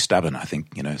pretty stubborn, I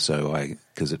think, you know,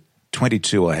 because at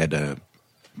 22 I had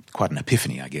quite an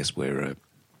epiphany, I guess, where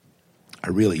I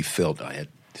really felt I had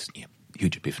this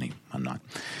huge epiphany one night.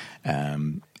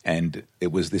 And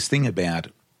it was this thing about,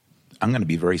 I'm going to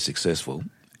be very successful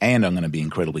and I'm going to be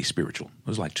incredibly spiritual. It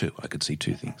was like two. I could see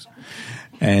two things.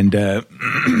 And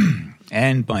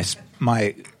and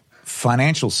my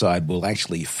financial side will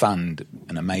actually fund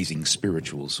an amazing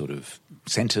spiritual sort of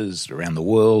centres around the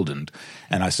world. And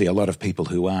I see a lot of people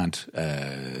who aren't,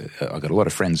 I've got a lot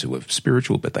of friends who are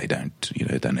spiritual, but they don't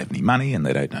have any money and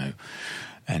they don't know,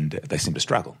 and they seem to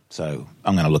struggle. So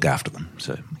I'm going to look after them.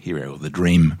 So here the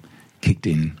dream kicked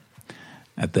in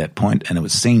at that point, and it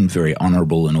was seen very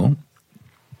honourable and all.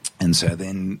 And so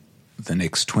then the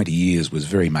next 20 years was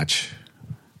very much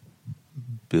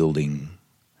building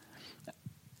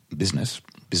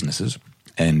businesses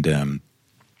and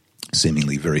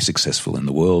seemingly very successful in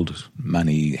the world,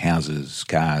 money, houses,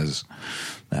 cars,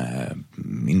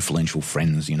 influential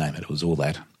friends, you name it. It was all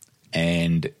that.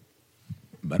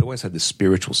 But I always had this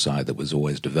spiritual side that was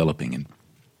always developing,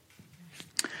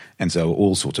 and so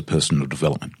all sorts of personal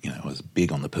development. You know, I was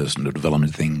big on the personal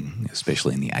development thing,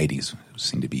 especially in the 80s. It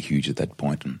seemed to be huge at that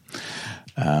point. And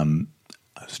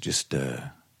I was just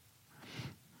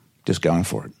going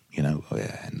for it, you know.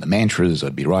 And the mantras,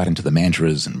 I'd be right into the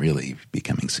mantras and really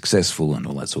becoming successful and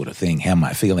all that sort of thing. How am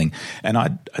I feeling? And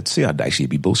I'd actually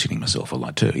be bullshitting myself a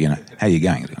lot too, you know. How are you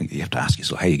going? You have to ask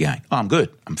yourself, how are you going? Oh, I'm good.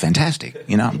 I'm fantastic.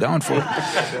 You know, I'm going for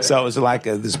it. So it was like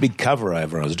this big cover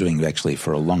over I was doing actually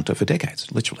for a long time, for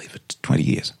decades, literally for 20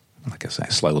 years. Like I say,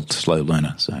 slow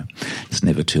learner, so it's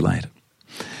never too late.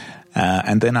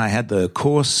 And then I had the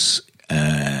course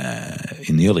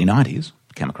in the early 90s,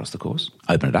 came across the course,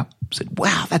 opened it up, said,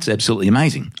 wow, that's absolutely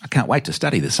amazing. I can't wait to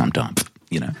study this sometime,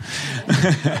 you know.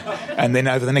 And then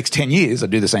over the next 10 years, I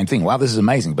do the same thing. Wow, this is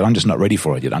amazing, but I'm just not ready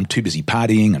for it yet. I'm too busy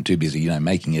partying. I'm too busy, you know,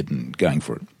 making it and going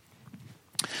for it.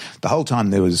 The whole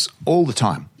time all the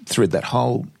time, through that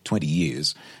whole 20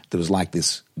 years, there was like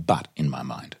this but in my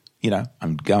mind. You know,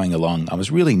 I'm going along. I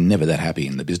was really never that happy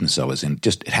in the business I was in.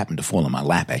 Just, it happened to fall in my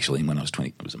lap, actually, when I was 20.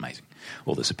 It was amazing.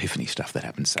 All this epiphany stuff that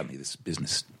happened, suddenly this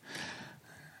business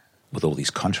with all these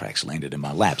contracts landed in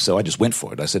my lap. So I just went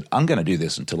for it. I said, I'm going to do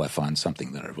this until I find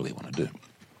something that I really want to do.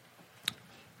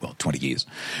 Well, 20 years.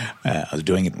 I was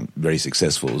doing it very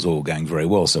successful. It was all going very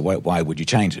well. So why would you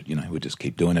change it? We'll just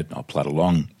keep doing it. I'll plod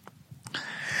along.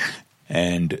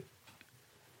 And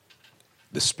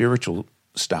the spiritual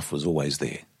stuff was always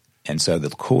there. And so the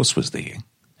course was there.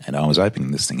 And I was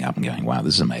opening this thing up and going, wow,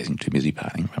 this is amazing, too busy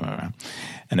partying. Blah, blah, blah.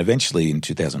 And eventually in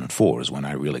 2004 is when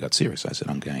I really got serious. I said,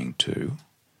 I'm going to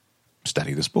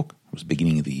study this book. It was the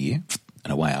beginning of the year,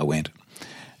 and away I went.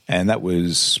 And that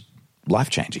was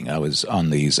life-changing. I was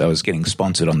getting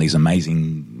sponsored on these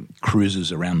amazing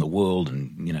cruises around the world,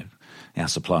 and, our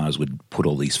suppliers would put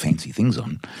all these fancy things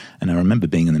on. And I remember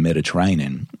being in the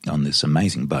Mediterranean on this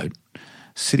amazing boat,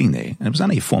 sitting there, and it was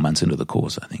only 4 months into the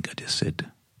course, I think. I just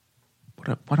said,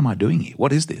 what am I doing here?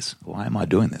 What is this? Why am I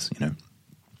doing this? It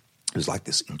was like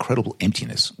this incredible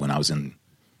emptiness when I was in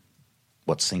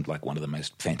what seemed like one of the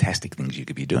most fantastic things you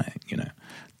could be doing.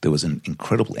 There was an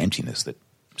incredible emptiness that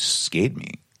scared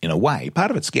me in a way. Part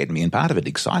of it scared me and part of it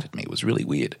excited me. It was really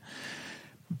weird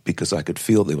because I could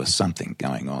feel there was something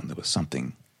going on. There was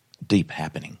something deep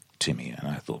happening to me, and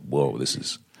I thought, whoa, this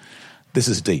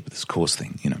is deep, this course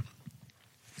thing,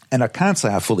 And I can't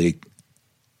say I fully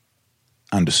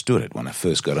understood it when I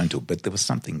first got into it, but there was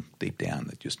something deep down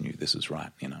that just knew this is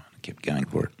right, I kept going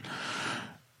for it.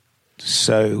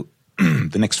 So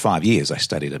the next 5 years I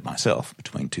studied it myself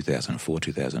between 2004 and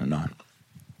 2009.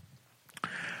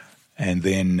 And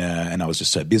then, and I was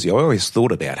just so busy. I always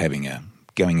thought about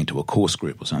going into a course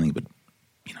group or something, but,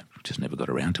 just never got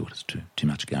around to it. It's too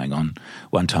much going on.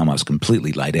 One time I was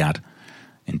completely laid out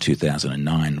in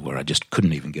 2009 where I just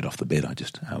couldn't even get off the bed.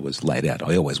 I was laid out.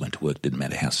 I always went to work, didn't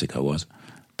matter how sick I was.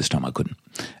 This time I couldn't.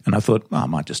 And I thought, I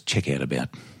might just check out about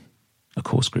a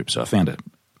course group. So I found a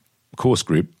course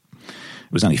group.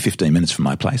 It was only 15 minutes from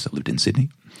my place. I lived in Sydney.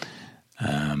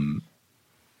 And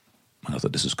I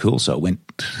thought, this is cool. So I went,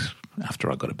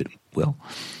 after I got a bit well,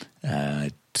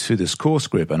 to this course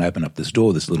group and opened up this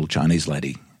door. This little Chinese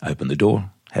lady opened the door.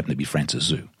 Happened to be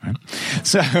Frances Zhu, right?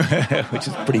 So, which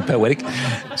is pretty poetic.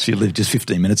 She lived just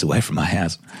 15 minutes away from my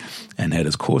house and had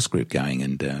his course group going.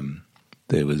 And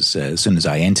there was, as soon as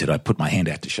I entered, I put my hand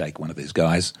out to shake one of these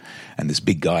guys, and this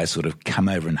big guy sort of come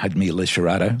over and hugged me, Les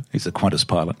Chirado. He's a Qantas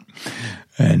pilot.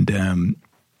 And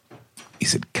he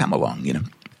said, come along,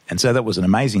 And so that was an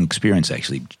amazing experience,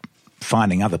 actually,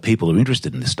 finding other people who are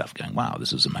interested in this stuff, going, wow,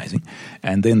 this is amazing.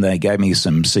 And then they gave me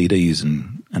some CDs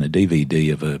and a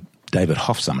DVD of a David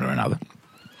Hoff something or another.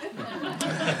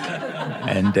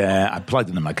 And I plugged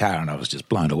it in my car and I was just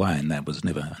blown away, and that was I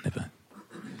never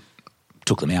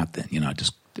took them out then. I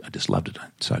just loved it. I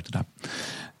soaked it up.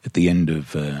 At the end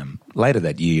of, later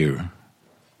that year,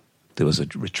 there was a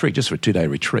retreat, just for a 2-day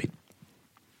retreat,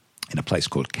 in a place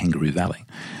called Kangaroo Valley,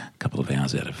 a couple of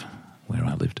hours out of where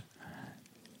I lived.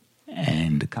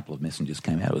 And a couple of messengers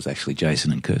came out. It was actually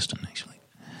Jason and Kirsten, actually.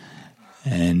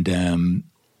 And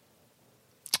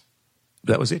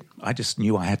that was it. I just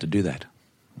knew I had to do that.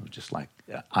 It was just like,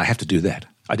 I have to do that.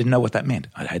 I didn't know what that meant.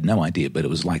 I had no idea, but it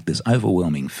was like this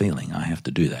overwhelming feeling, I have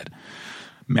to do that.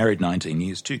 Married 19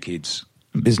 years, 2 kids,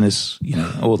 business,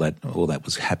 all that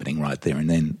was happening right there and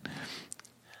then.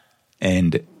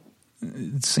 And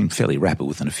it seemed fairly rapid.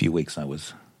 Within a few weeks, I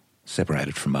was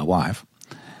separated from my wife.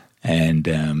 And,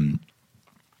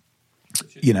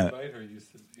 You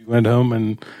went home,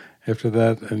 and after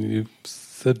that, and you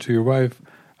said to your wife,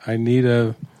 I need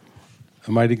a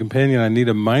mighty companion. I need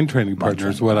a mind training partner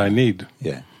is what I need.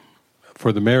 Yeah.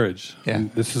 For the marriage. Yeah.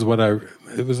 And this is what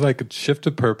it was like a shift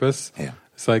of purpose. Yeah.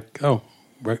 It's like,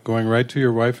 going right to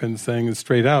your wife and saying it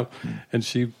straight out. And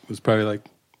she was probably like,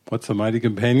 what's a mighty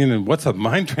companion and what's a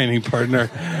mind training partner?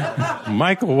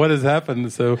 Michael, what has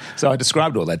happened? So I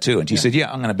described all that too, and she said,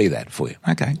 yeah, I'm going to be that for you.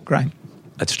 Okay, great.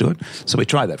 Let's do it. So we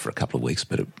tried that for a couple of weeks,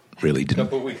 but it really didn't. A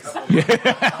couple of weeks.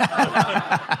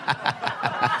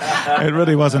 It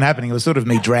really wasn't happening. It was sort of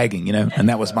me dragging, and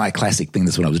that was my classic thing.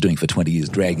 That's what I was doing for 20 years,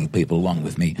 dragging people along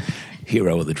with me.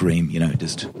 Hero of the dream,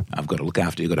 just, I've got to look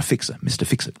after you, I've got to fix it, Mr.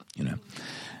 Fix It,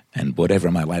 And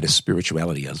whatever my latest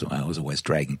spirituality, I was always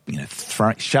dragging,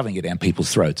 shoving it down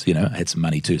people's throats. I had some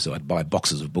money too, so I'd buy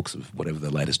boxes of books of whatever the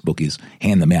latest book is,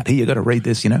 hand them out. Here, you got to read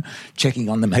this, checking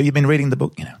on them. Have you been reading the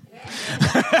book?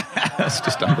 That's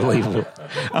just unbelievable.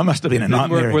 I must have been a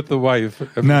nightmare. Work with the wife.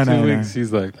 After 2 weeks,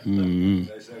 he's like,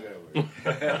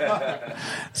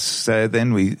 So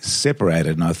then we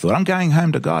separated, and I thought, I'm going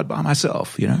home to God by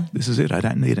myself. This is it. I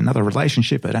don't need another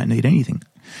relationship. I don't need anything.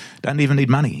 Don't even need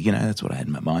money. That's what I had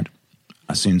in my mind.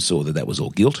 I soon saw that was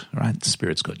all guilt, right? The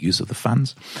Spirit's got use of the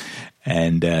funds.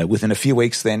 And within a few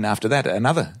weeks then after that,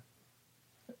 another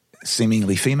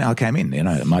seemingly female came in,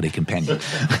 a mighty companion.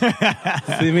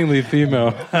 Seemingly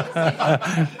female.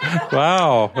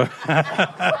 Wow.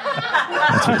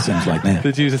 That's what it seems like now.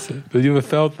 Did you have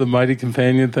felt the mighty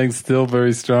companion thing still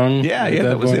very strong? Yeah,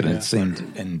 that was point? it. It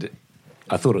seemed, and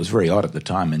I thought it was very odd at the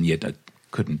time, and yet I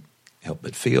couldn't help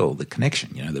but feel the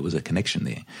connection. There was a connection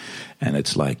there, and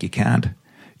it's like you can't,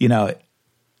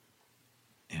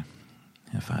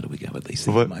 How far do we go with these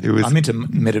things?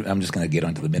 I'm just going to get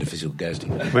onto the metaphysical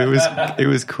ghosting. It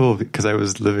was cool because I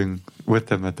was living with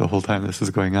them at the whole time this was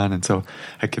going on, and so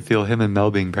I could feel him and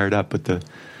Mel being paired up, but the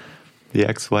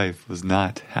ex-wife was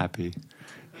not happy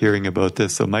hearing about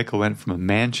this. So Michael went from a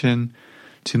mansion,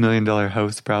 $2 million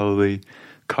house probably,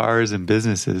 cars and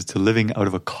businesses, to living out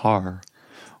of a car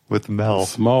with Mel. A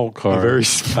small car. A very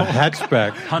small. A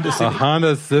hatchback. A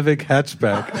Honda Civic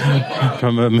hatchback.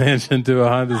 From a mansion to a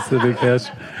Honda Civic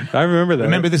hatchback. I remember that.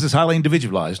 Remember, this is highly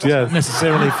individualized. It's not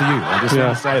necessarily for you. I just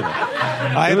want to say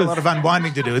that. I had a lot of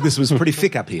unwinding to do. This was pretty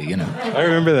thick up here, I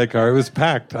remember that car. It was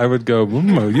packed. I would go,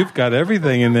 you've got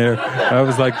everything in there. I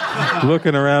was like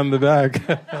looking around the back.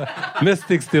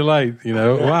 Mystic's Delight,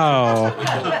 Wow.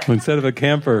 Instead of a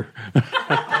camper.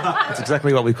 That's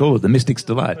exactly what we call it, the Mystic's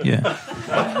Delight, yeah.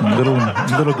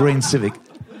 Little green Civic.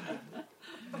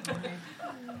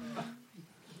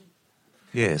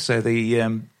 Yeah, so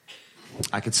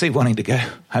I could see wanting to go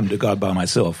home to God by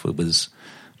myself. It was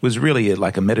really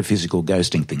like a metaphysical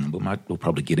ghosting thing. We'll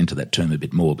probably get into that term a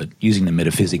bit more, but using the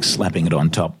metaphysics, slapping it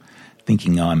on top,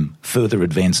 thinking I'm further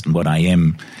advanced than what I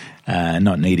am,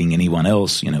 not needing anyone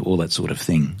else, all that sort of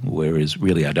thing. Whereas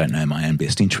really I don't know my own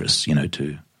best interests, I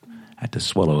had to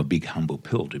swallow a big humble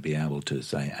pill to be able to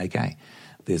say, okay,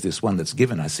 there's this one that's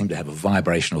given I seem to have a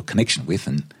vibrational connection with,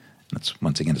 and that's,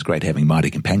 once again, it's great having mighty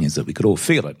companions that we could all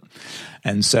feel it.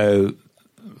 And so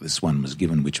this one was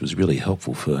given, which was really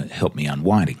helpful help me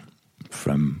unwinding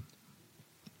from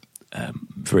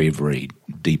very, very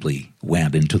deeply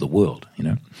wound into the world,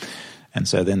 And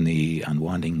so then the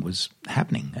unwinding was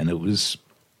happening, and it was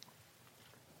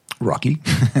rocky.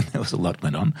 There was a lot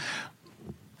went on.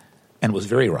 And it was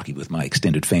very rocky with my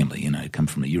extended family. I come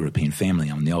from a European family.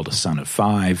 I'm the oldest son of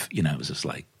 5. It was just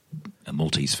like a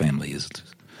Maltese family is,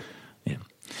 I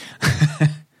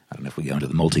don't know if we go into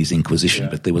the Maltese Inquisition,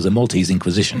 but there was a Maltese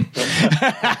Inquisition.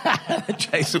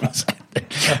 Jason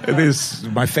was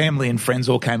my family and friends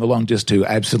all came along just to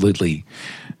absolutely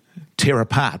tear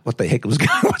apart what the heck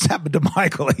what's happened to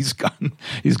Michael. He's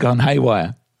gone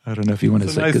haywire. I don't know if you want to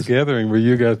say. It's a nice gathering where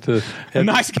you got to have...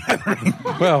 Nice gathering.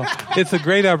 Well, it's a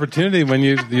great opportunity when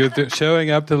you're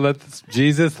showing up to let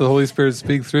Jesus, the Holy Spirit,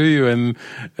 speak through you, and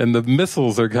the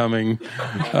missiles are coming,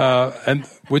 and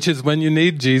which is when you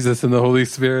need Jesus and the Holy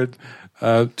Spirit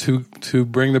to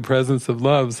bring the presence of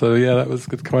love. So that was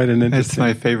quite an interesting. That's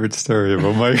my favorite story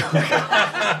about Michael,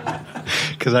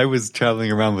 because I was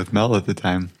traveling around with Mel at the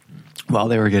time while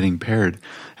they were getting paired,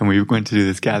 and we went to do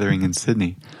this gathering in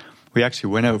Sydney. We actually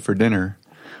went out for dinner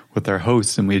with our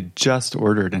host, and we had just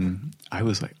ordered, and I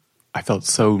was like, I felt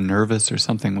so nervous or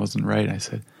something wasn't right. I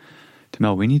said to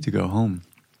Mel, we need to go home.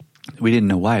 We didn't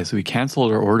know why, so we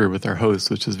canceled our order with our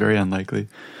host, which was very unlikely,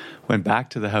 went back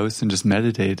to the house and just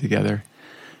meditated together,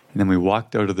 and then we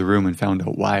walked out of the room and found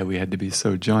out why we had to be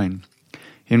so joined.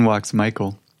 In walks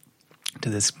Michael to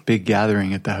this big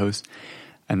gathering at the house,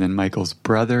 and then Michael's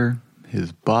brother,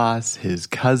 his boss, his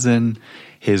cousin,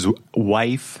 his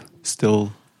wife,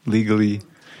 still legally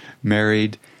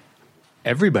married,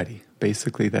 everybody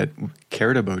basically that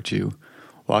cared about you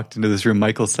walked into this room.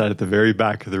 Michael sat at the very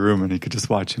back of the room, and he could just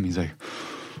watch him. He's like,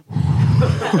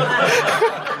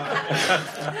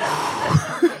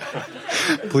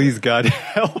 please God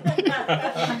help me.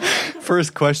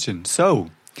 First question.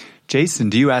 So, Jason,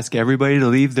 do you ask everybody to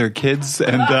leave their kids?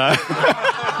 And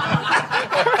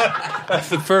that's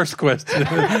the first question.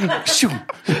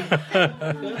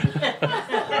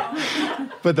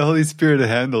 But the Holy Spirit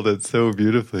handled it so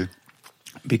beautifully,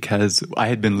 because I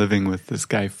had been living with this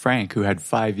guy, Frank, who had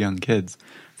 5 young kids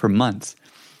for months.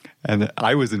 And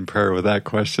I was in prayer with that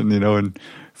question, and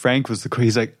Frank was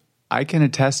he's like, I can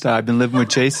attest, I've been living with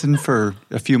Jason for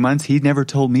a few months. He never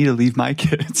told me to leave my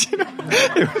kids.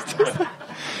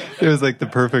 It was like the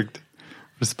perfect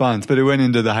response. But it went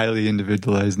into the highly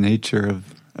individualized nature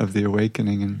of the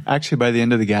awakening. And actually, by the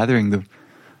end of the gathering,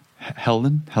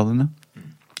 Helena,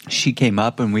 she came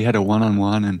up and we had a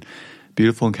one-on-one and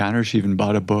beautiful encounter. She even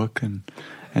bought a book and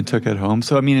took it home.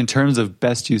 So, I mean, in terms of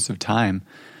best use of time,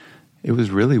 it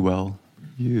was really well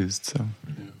used. So,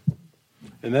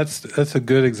 and that's a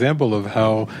good example of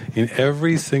how in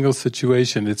every single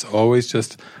situation, it's always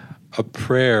just a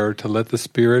prayer to let the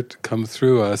Spirit come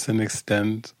through us and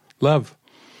extend love.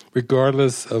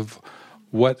 regardless of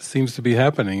what seems to be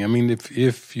happening. I mean,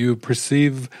 if you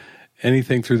perceive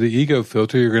anything through the ego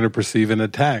filter, you're going to perceive an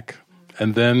attack.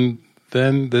 And then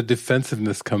the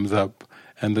defensiveness comes up,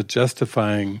 and the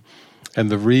justifying, and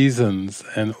the reasons,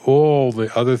 and all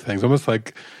the other things. Almost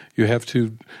like you have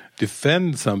to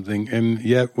defend something, and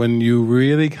yet when you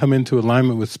really come into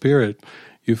alignment with Spirit,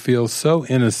 you feel so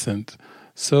innocent,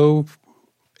 so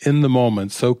in the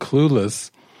moment, so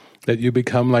clueless, that you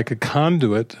become like a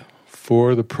conduit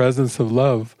for the presence of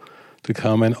love to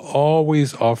come and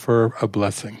always offer a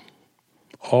blessing.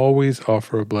 Always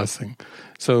offer a blessing.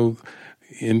 So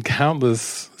in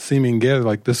countless seeming gatherings,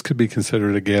 like this could be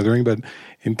considered a gathering, but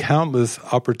in countless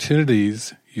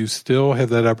opportunities, you still have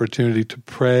that opportunity to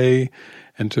pray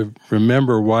and to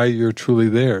remember why you're truly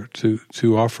there, to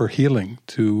offer healing,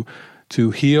 to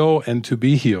heal and to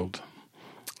be healed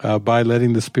by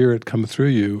letting the Spirit come through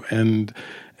you.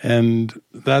 And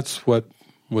that's what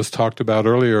was talked about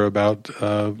earlier about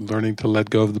learning to let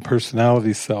go of the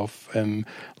personality self and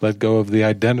let go of the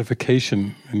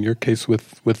identification, in your case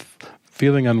with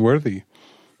feeling unworthy.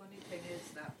 Funny thing is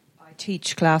that I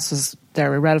teach classes,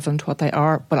 they're irrelevant what they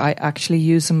are, but I actually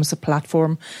use them as a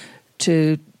platform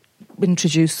to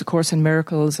introduce the Course in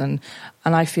Miracles, and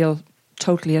I feel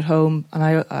totally at home, and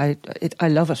I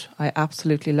love it. I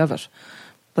absolutely love it.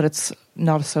 But it's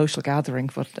not a social gathering,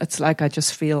 but it's like I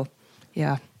just feel,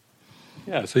 yeah.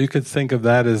 Yeah, so you could think of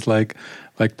that as like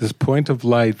this point of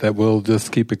light that will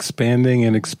just keep expanding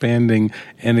and expanding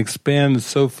and expand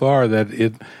so far that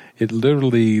it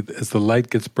literally, as the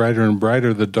light gets brighter and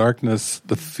brighter, the darkness,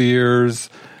 the fears,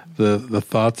 the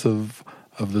thoughts of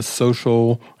the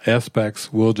social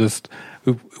aspects will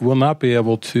not be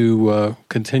able to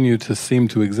continue to seem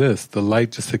to exist. The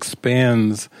light just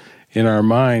expands in our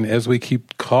mind as we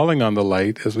keep calling on the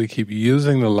light, as we keep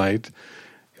using the light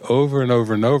over and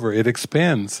over and over. It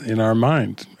expands in our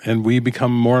mind, and we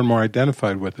become more and more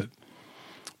identified with it.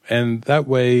 And that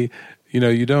way,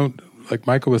 you don't, like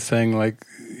Michael was saying,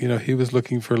 he was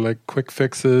looking for like quick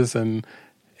fixes, and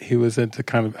he was into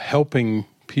kind of helping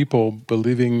people,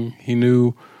 believing he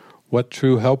knew what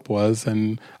true help was,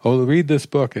 and read this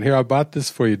book, and here, I bought this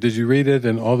for you, did you read it,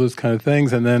 and all those kind of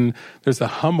things. And then there's a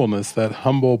humbleness, that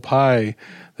humble pie,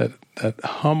 that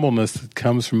humbleness that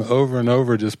comes from over and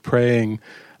over just praying,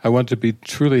 I want to be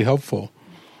truly helpful.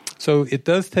 So it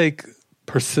does take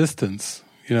persistence.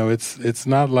 It's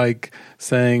not like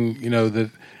saying,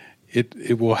 that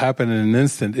it will happen in an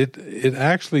instant. It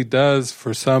actually does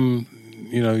for some.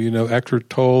 Eckhart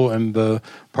Tolle and the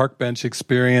park bench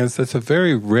experience, that's a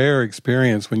very rare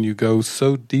experience when you go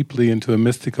so deeply into a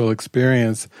mystical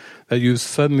experience that you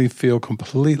suddenly feel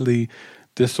completely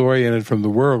disoriented from the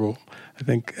world. I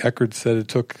think Eckhart said it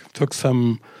took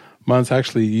some months,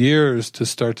 actually years, to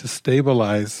start to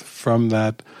stabilize from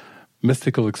that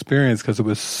mystical experience, because it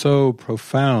was so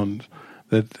profound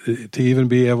that to even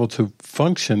be able to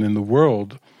function in the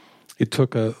world, it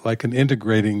took an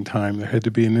integrating time. There had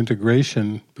to be an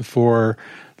integration before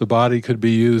the body could be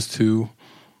used to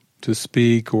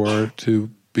speak or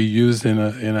to be used in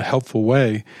a helpful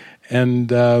way. And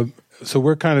so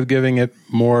we're kind of giving it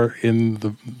more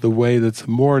in the way that's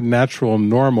more natural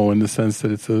and normal, in the sense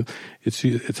that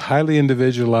it's highly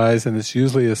individualized, and it's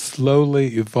usually a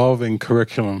slowly evolving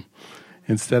curriculum,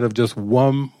 instead of just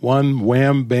one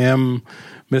wham bam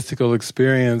mystical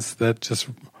experience that just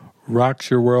rocks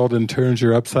your world and turns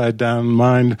your upside down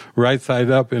mind right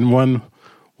side up in one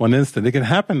instant. It can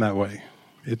happen that way.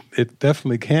 It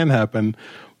definitely can happen,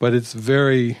 but it's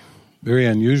very, very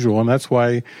unusual, and that's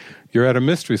why you're at a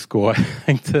mystery school, I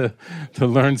think, to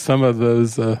learn some of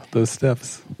those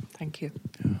steps. Thank you.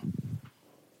 Yeah.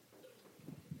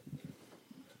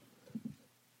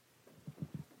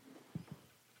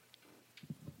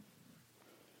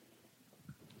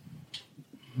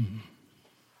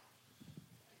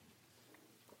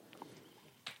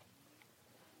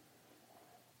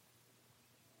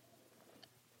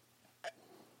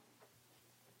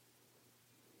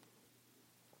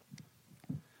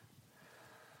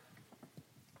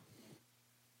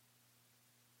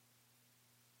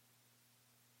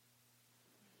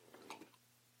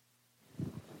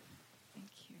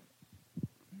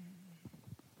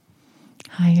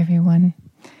 Hi, everyone.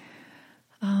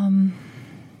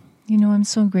 I'm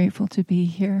so grateful to be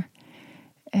here.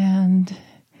 And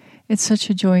it's such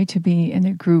a joy to be in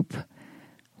a group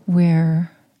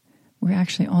where we're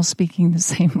actually all speaking the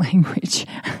same language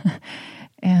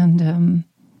and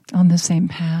on the same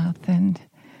path. And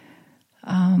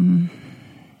I've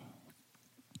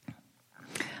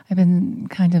been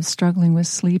kind of struggling with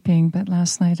sleeping, but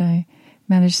last night I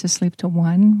managed to sleep to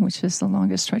 1, which is the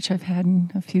longest stretch I've had in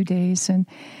a few days.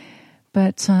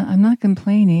 But I'm not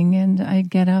complaining, and I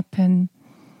get up and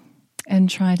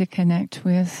try to connect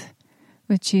with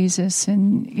Jesus.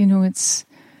 And, it's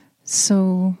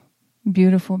so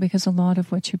beautiful because a lot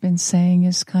of what you've been saying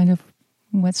is kind of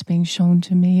what's being shown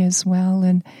to me as well,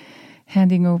 and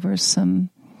handing over some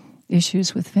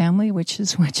issues with family, which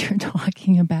is what you're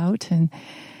talking about, and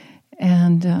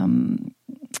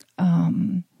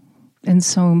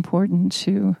so important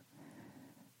to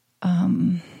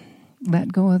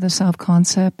let go of the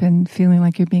self-concept and feeling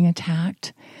like you're being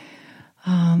attacked.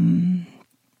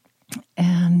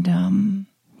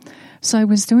 So I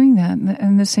was doing that,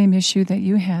 and the same issue that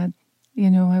you had,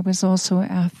 I was also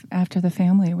after the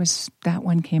family, that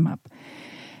one came up.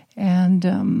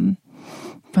 And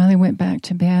finally went back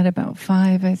to bed about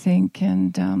 5, I think,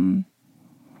 and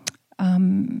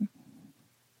I'm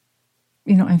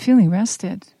feeling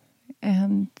rested,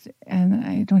 and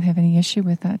I don't have any issue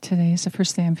with that today. It's the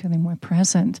first day I'm feeling more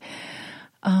present.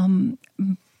 And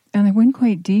I went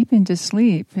quite deep into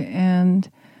sleep, and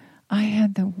I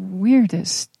had the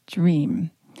weirdest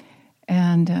dream,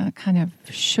 and kind of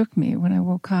shook me when I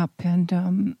woke up.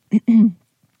 And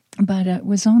but it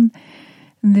was on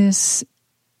this.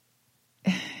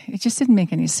 It just didn't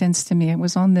make any sense to me. It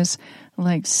was on this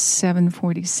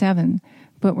 747,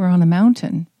 but we're on a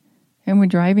mountain, and we're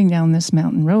driving down this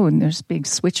mountain road, and there's big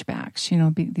switchbacks,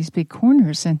 these big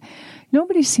corners, and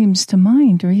nobody seems to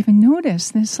mind or even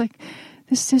notice. And it's like,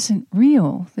 this isn't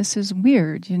real. This is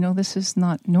weird. This is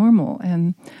not normal.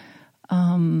 And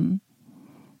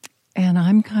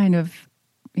I'm kind of,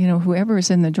 whoever is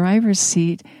in the driver's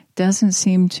seat doesn't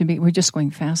seem to be, we're just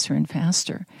going faster and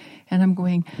faster. And I'm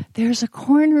going, there's a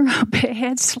corner up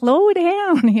ahead, slow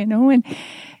down,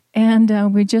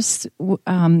 and we just,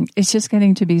 it's just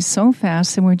getting to be so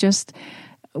fast, and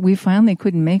we finally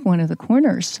couldn't make one of the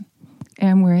corners,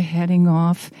 and we're heading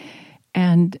off,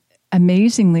 and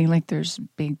amazingly, there's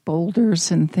big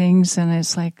boulders and things, and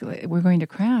it's like we're going to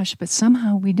crash, but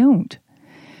somehow we don't.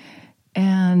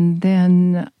 And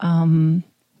then,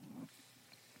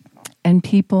 and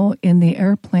people in the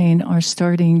airplane are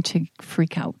starting to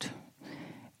freak out.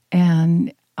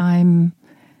 And I'm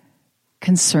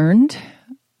concerned,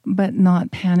 but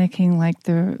not panicking like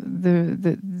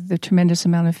the tremendous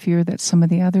amount of fear that some of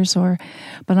the others are.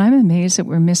 But I'm amazed that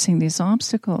we're missing these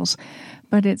obstacles.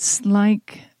 But it's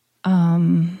like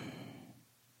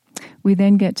we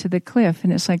then get to the cliff,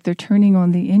 and it's like they're turning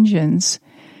on the engines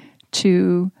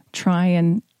to try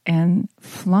and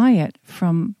fly it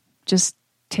from just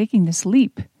taking this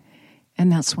leap. And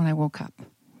that's when I woke up.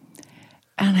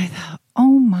 And I thought,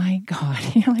 oh my God,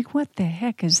 what the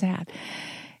heck is that?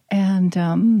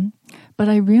 And, but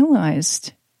I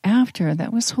realized after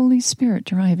that was Holy Spirit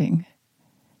driving.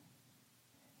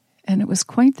 And it was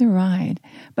quite the ride.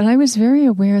 But I was very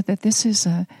aware that this is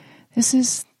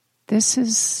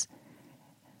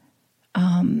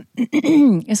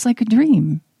it's like a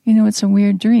dream. It's a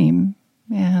weird dream.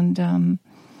 And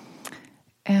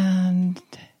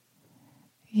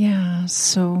yeah,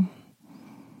 so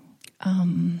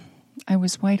I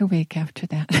was wide awake after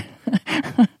that.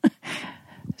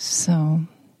 So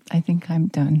I think I'm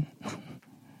done.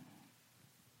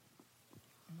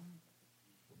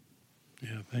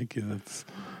 Yeah, thank you.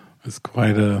 That's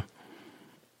quite a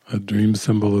dream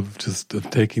symbol of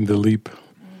taking the leap.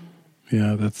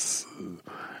 Yeah,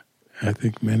 I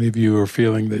think many of you are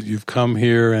feeling that you've come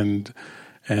here and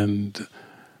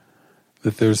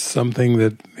that there's something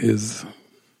that is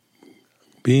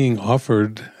being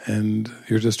offered, and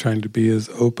you're just trying to be as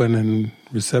open and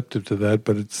receptive to that,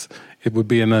 but it would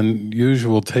be an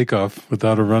unusual takeoff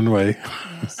without a runway.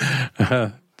 Yes.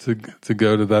 to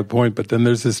go to that point. But then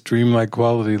there's this dreamlike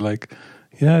quality,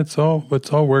 it's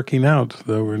all working out,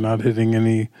 though we're not hitting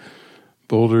any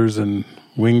boulders and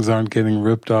wings aren't getting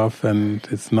ripped off, and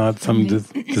it's not some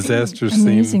disaster scene.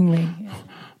 Amazingly.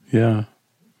 Yeah.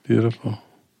 Beautiful.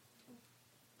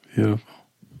 Beautiful.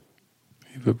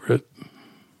 Eva Britt.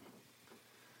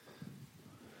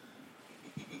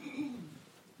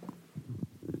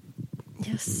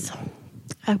 Yes,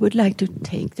 I would like to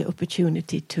take the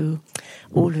opportunity to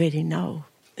already now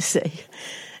say,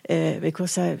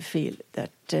 because I feel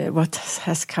that what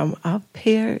has come up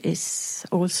here is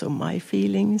also my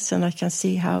feelings, and I can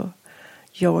see how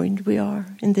joined we are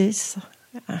in this.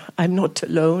 I'm not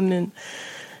alone in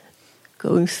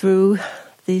going through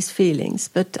these feelings,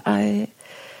 but I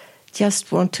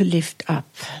just want to lift up,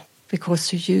 because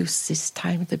to use this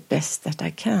time the best that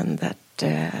I can, that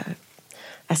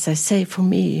as I say, for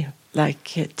me,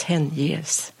 10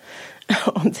 years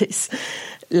on this.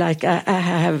 like I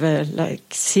have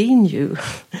seen you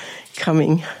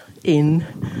coming in,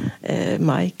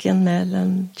 Mike and Mel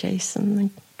and Jason and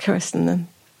Kirsten, and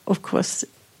of course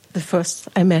the first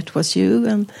I met was you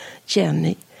and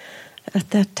Jenny at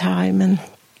that time,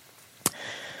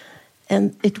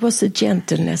 and it was the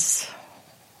gentleness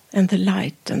and the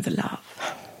light and the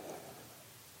love.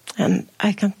 And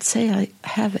I can't say I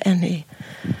have any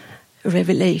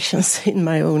revelations in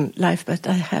my own life, but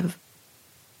I have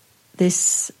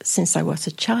this since I was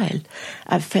a child.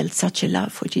 I've felt such a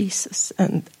love for Jesus.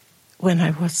 And when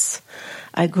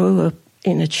I grew up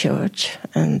in a church,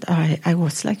 and I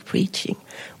was like preaching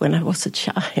when I was a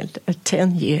child, a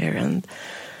 10-year, and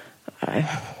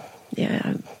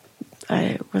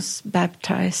I was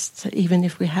baptized, even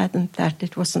if we hadn't that,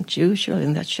 it wasn't usual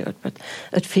in that church, but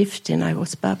at 15 I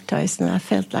was baptized, and I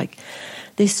felt like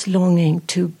this longing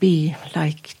to be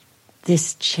like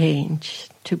this change,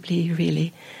 to be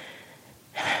really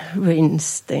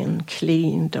rinsed and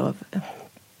cleaned of.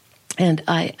 And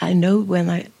I know when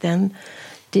I then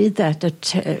did that at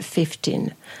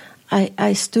 15,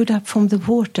 I stood up from the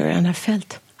water and I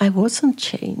felt I wasn't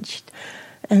changed.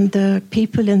 And the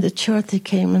people in the church, they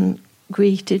came and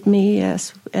greeted me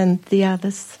and the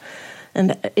others.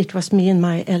 And it was me and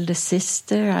my elder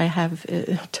sister. I have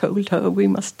told her we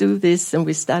must do this, and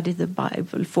we studied the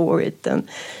Bible for it. And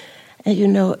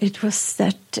it was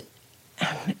that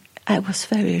I was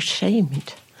very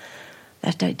ashamed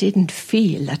that I didn't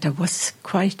feel that I was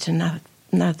quite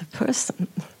another person.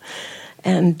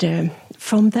 And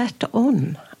from that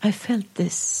on, I felt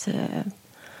this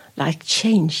like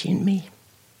change in me.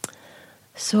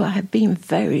 So I have been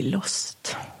very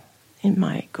lost in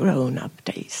my grown-up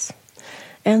days,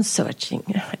 and searching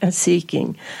and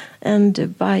seeking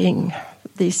and buying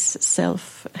these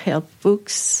self-help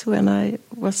books when I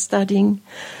was studying,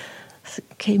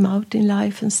 came out in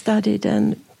life and studied,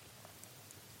 and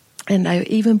I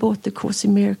even bought the Course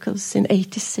in Miracles in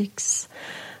 86,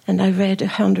 and I read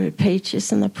 100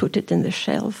 pages and I put it in the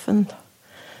shelf, and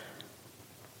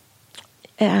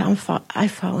I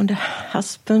found a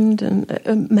husband and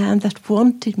a man that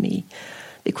wanted me,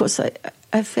 because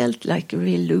I felt like a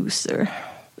real loser.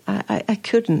 I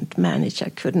couldn't manage. I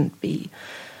couldn't be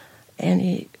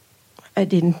any. I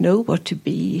didn't know what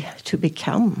to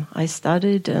become. I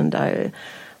studied and I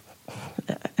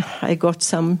got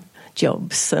some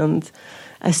jobs and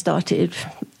I started,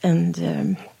 and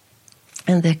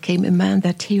there came a man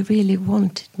that he really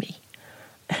wanted me.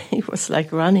 He was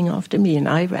like running after me, and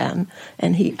I ran,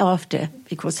 and he after,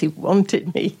 because he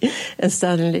wanted me. And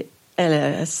suddenly,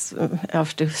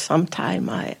 after some time,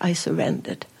 I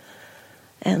surrendered.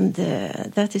 And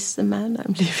that is the man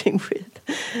I'm living with.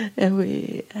 And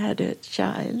we had a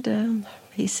child.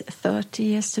 He's 30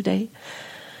 years today.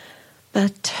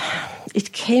 But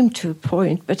it came to a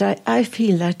point, but I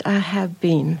feel that I have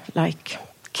been like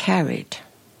carried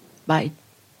by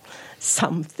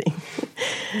something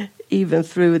even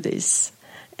through this.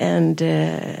 And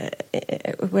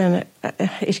when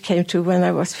it came to when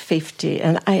I was 50,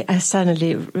 and I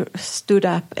suddenly stood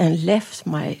up and left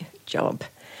my job.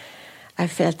 I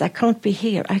felt I can't be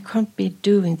here. I can't be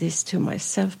doing this to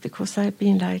myself, because I've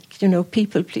been like,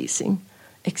 people-pleasing,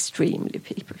 extremely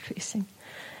people-pleasing.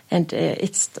 And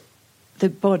the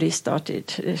body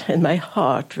started, and my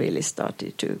heart really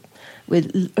started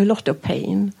with a lot of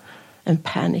pain and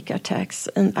panic attacks.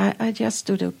 And I just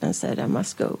stood up and said, I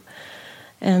must go.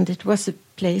 And it was a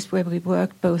place where we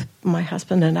worked, both my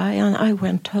husband and I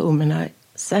went home and I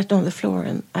sat on the floor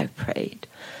and I prayed.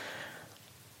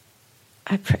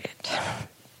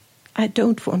 I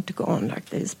don't want to go on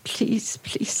like this. Please,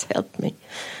 please help me.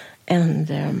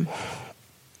 And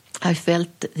I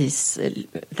felt this,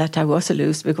 that I was a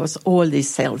loser, because all these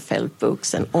self-help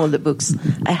books and all the books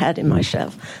I had in my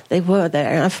shelf, they were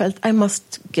there. And I felt I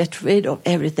must get rid of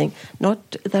everything.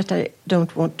 Not that I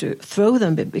don't want to throw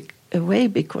them away,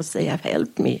 because they have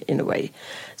helped me in a way.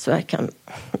 So I can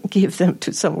give them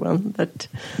to someone that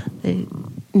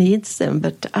needs them.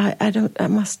 But I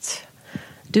must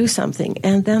do something.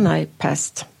 And then I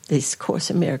passed this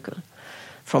Course in Miracles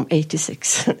from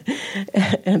 86.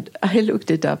 And I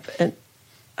looked it up, and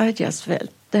I just felt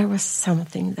there was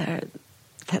something there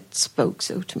that spoke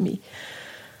so to me.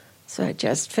 So I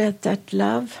just felt that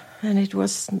love, and it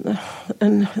was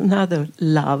another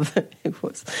love. It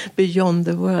was beyond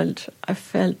the world. I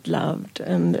felt loved,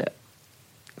 and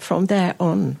from there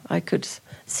on I could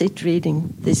sit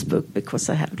reading this book, because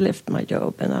I had left my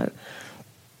job and I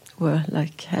were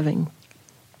like having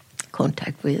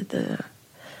contact with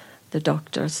the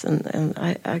doctors, and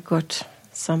I got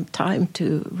some time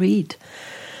to read.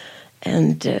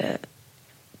 And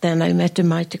then I met a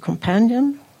mighty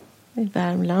companion in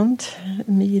Värmland,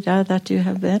 Mira, that you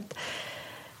have met.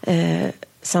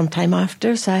 Sometime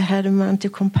after, so I had a mighty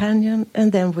companion,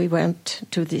 and then we went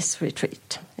to this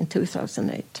retreat in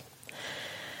 2008.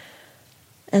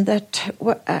 And that,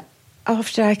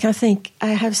 after I can think,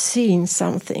 I have seen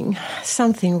something.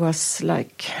 Something was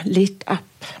like lit up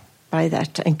by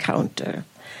that encounter.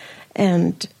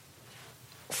 And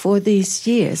for these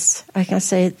years, I can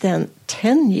say then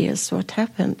 10 years, what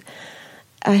happened?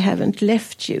 I haven't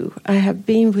left you. I have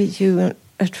been with you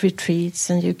at retreats,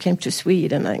 and you came to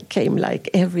Sweden. I came like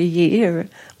every year,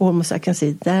 almost I can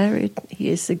say, there he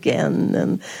is again.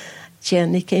 And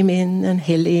Jenny came in, and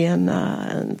Helena,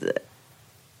 and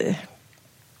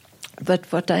but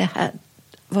what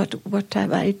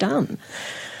have I done?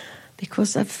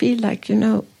 Because I feel like,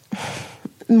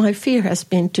 my fear has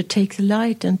been to take the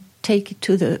light and take it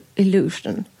to the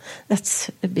illusion.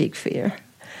 That's a big fear.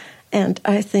 And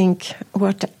I think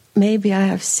what maybe I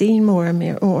have seen more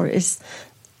and more is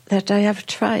that I have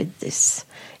tried this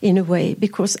in a way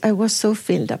because I was so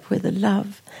filled up with the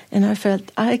love, and I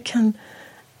felt I can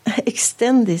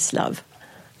extend this love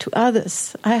to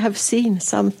others. I have seen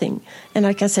something, and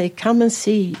I can say, come and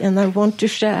see, and I want to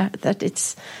share that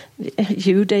it's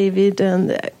you, David,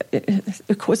 and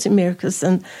A Course in Miracles,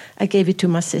 and I gave it to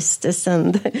my sisters,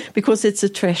 and because it's a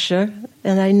treasure,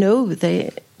 and I know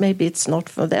maybe it's not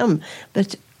for them,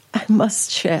 but I must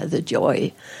share the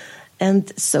joy.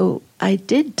 And so I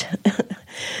did.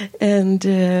 And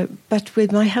but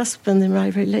with my husband in my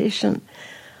relation,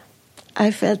 I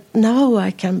felt now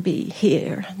I can be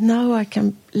here. Now I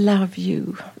can love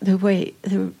you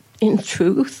in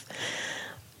truth.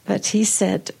 But he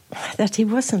said that he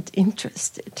wasn't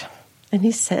interested. And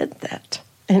he said that.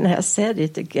 And I said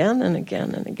it again and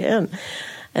again and again.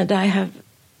 And I have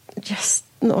just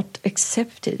not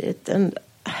accepted it. And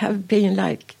I have been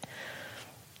like,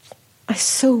 I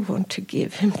so want to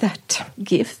give him that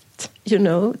gift,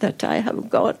 that I have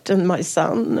got, and my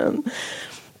son.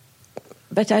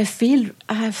 But I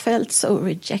have felt so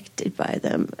rejected by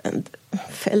them and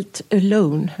felt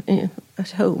alone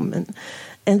at home.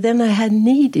 And then I had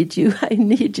needed you. I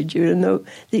needed you,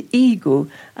 the ego.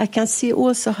 I can see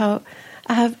also how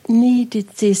I have needed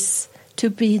this to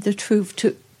be the truth,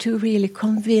 to really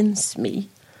convince me.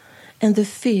 And the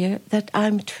fear that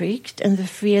I'm tricked, and the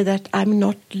fear that I'm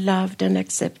not loved and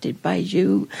accepted by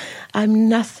you. I'm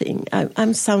nothing.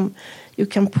 I'm some... You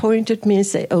can point at me and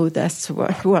say, oh, that's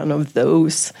one of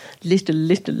those little.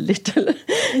 The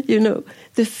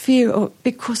fear of...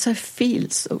 Because I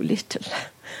feel so little.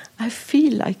 I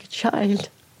feel like a child.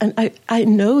 And I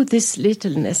know this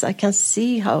littleness. I can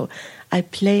see how I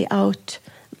play out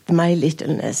my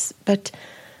littleness. But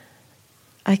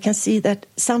I can see that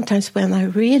sometimes when I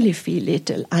really feel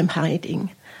little, I'm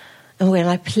hiding. And when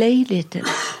I play little,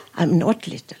 I'm not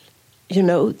little.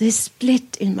 This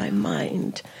split in my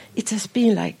mind, it has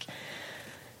been like...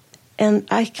 And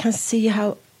I can see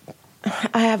how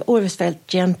I have always felt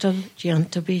gentle,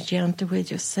 be gentle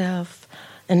with yourself,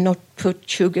 and not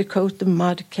sugarcoat the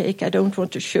mud cake. I don't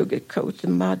want to sugarcoat the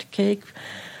mud cake.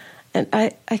 And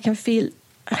I can feel...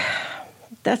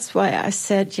 That's why I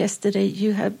said yesterday,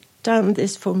 you have done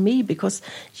this for me, because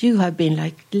you have been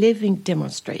like living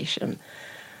demonstration.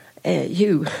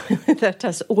 You that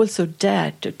has also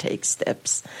dared to take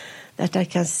steps, that I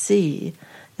can see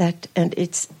that, and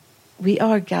we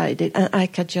are guided, and I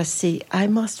can just see I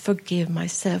must forgive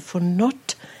myself for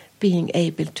not being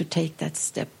able to take that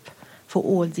step for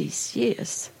all these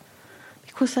years,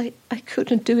 because I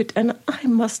couldn't do it, and I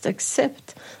must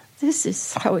accept this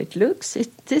is how it looks.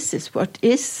 This is what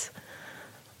is,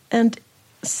 and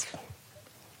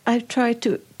I try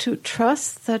to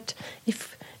trust that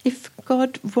if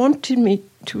God wanted me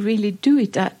to really do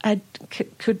it, I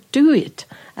could do it.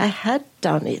 I had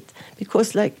done it.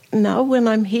 Because like now when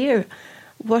I'm here,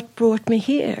 what brought me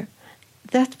here?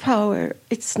 That power,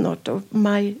 it's not of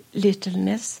my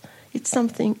littleness. It's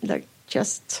something like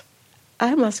just,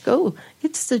 I must go.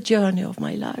 It's the journey of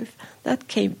my life. That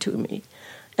came to me.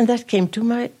 And that came to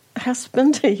my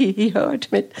husband. He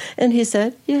heard me, and he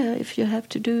said, yeah, if you have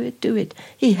to do it, do it.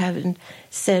 He haven't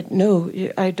said, no,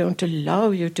 I don't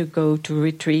allow you to go to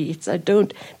retreats. I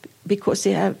don't, because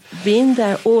he have been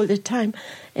there all the time.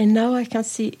 And now I can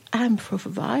see I'm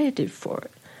provided for.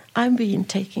 I'm being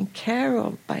taken care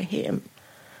of by him.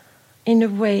 In a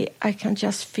way, I can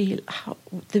just feel how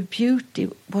the beauty,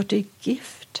 what a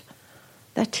gift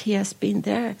that he has been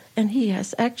there, and he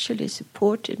has actually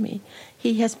supported me.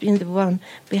 He has been the one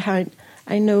behind.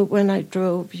 I know when I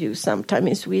drove you sometime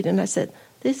in Sweden, I said,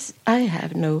 I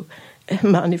have no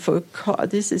money for a car.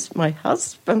 This is my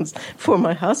husband's, for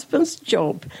my husband's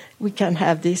job. We can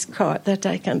have this car that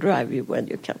I can drive you when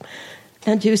you come.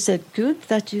 And you said, good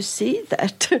that you see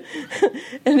that.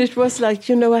 And it was like,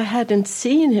 I hadn't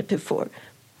seen it before.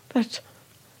 But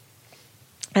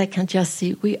I can just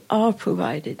see we are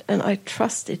provided, and I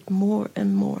trust it more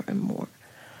and more and more.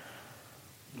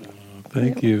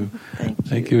 Thank you.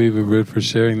 Thank you, Eva Britt, for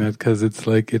sharing that, because it's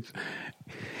like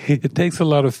it takes a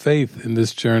lot of faith in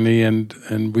this journey,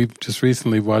 and we've just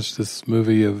recently watched this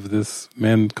movie of this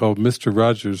man called Mr.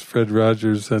 Rogers, Fred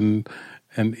Rogers, and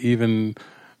even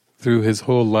through his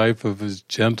whole life of his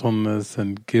gentleness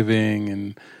and giving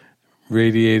and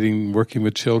radiating, working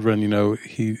with children,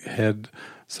 he had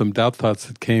some doubt thoughts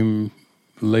that came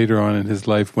later on in his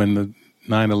life when the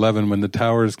 9/11, when the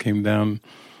towers came down.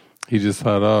 He just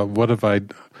thought, oh, what have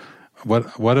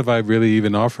I really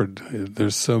even offered?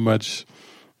 There's so much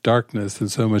darkness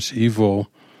and so much evil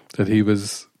that he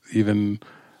was even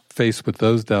faced with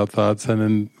those doubt thoughts. And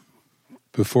then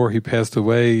before he passed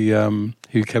away,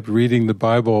 he kept reading the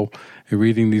Bible and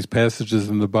reading these passages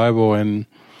in the Bible, and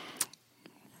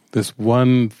this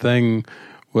one thing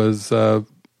was the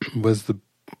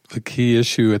key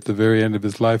issue at the very end of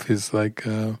his life. He's like,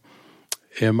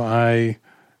 am I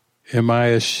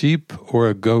a sheep or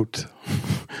a goat?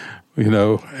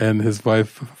 And his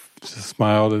wife just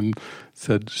smiled and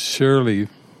said, surely,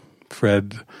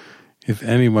 Fred, if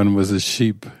anyone was a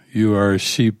sheep, you are a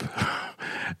sheep.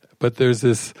 But there's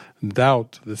this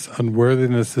doubt, this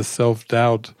unworthiness, this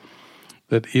self-doubt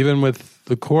that even with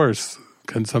the Course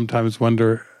can sometimes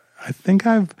wonder, I think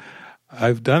I've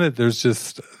done it.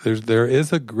 There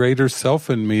is a greater self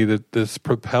in me that's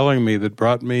propelling me, that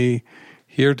brought me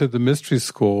here to the mystery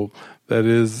school, that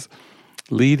is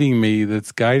leading me,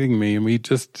 that's guiding me, and we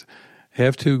just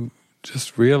have to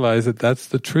just realize that that's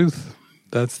the truth.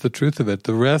 That's the truth of it.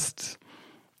 The rest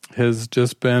has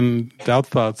just been doubt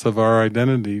thoughts of our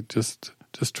identity, just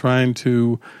trying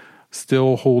to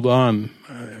still hold on,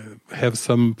 have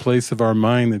some place of our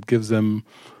mind that gives them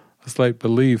a slight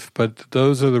belief. But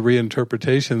those are the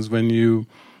reinterpretations when you,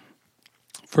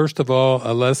 first of all,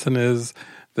 a lesson is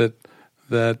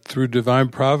that through divine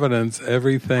providence,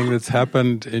 everything that's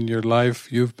happened in your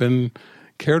life, you've been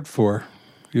cared for.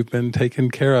 You've been taken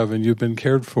care of, and you've been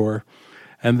cared for.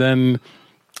 And then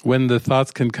when the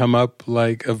thoughts can come up,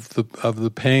 like of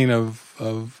the pain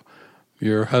of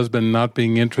your husband not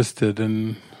being interested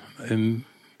in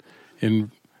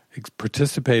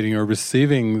participating or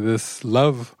receiving this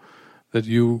love that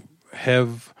you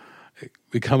have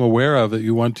become aware of, that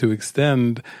you want to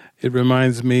extend, it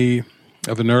reminds me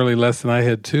of an early lesson I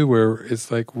had too, where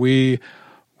it's like we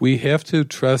have to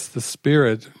trust the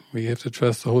Spirit, we have to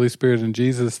trust the Holy Spirit and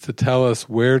Jesus to tell us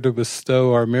where to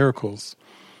bestow our miracles.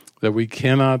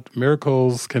 That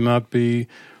miracles cannot be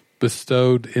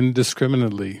bestowed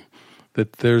indiscriminately.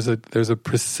 That there's a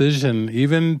precision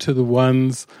even to the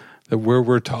ones that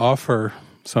we're to offer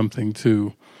something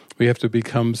to. We have to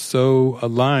become so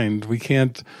aligned. We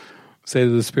can't say to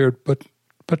the Spirit,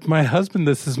 but my husband,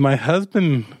 this is my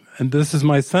husband, and this is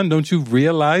my son. Don't you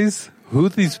realize who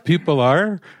these people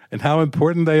are and how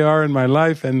important they are in my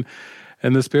life? And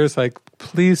the Spirit's like,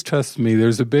 please trust me.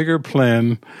 There's a bigger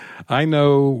plan. I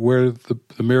know where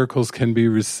the miracles can be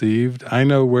received. I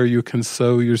know where you can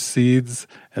sow your seeds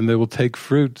and they will take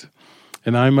fruit.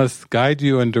 And I must guide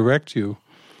you and direct you.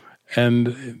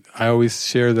 And I always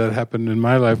share that happened in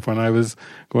my life when I was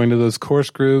going to those course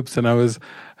groups and I was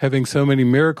having so many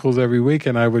miracles every week,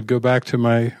 and I would go back to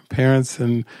my parents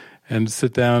and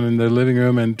sit down in their living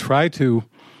room and try to,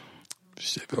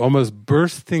 almost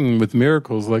bursting with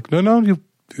miracles, like, no, you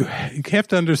have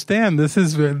to understand, this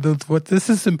is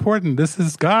important, this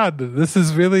is God, this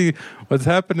is really what's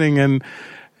happening. And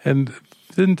it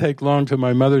didn't take long till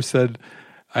my mother said,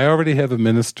 I already have a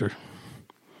minister.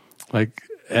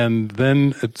 And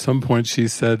then at some point she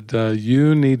said,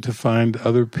 you need to find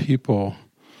other people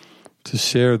to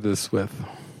share this with.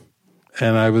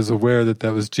 And I was aware that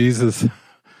was Jesus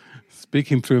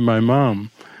speaking through my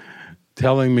mom,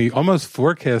 telling me, almost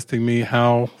forecasting me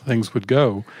how things would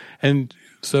go. And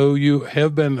so you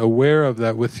have been aware of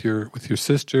that with your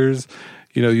sisters.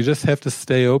 You just have to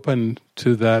stay open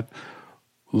to that.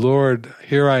 Lord,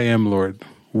 here I am, Lord.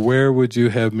 Where would you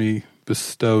have me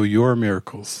bestow your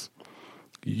miracles?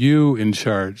 You in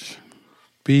charge.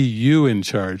 Be you in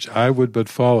charge. I would but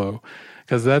follow.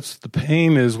 Because that's the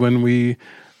pain, is when we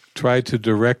try to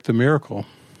direct the miracle.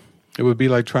 It would be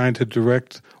like trying to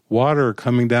direct water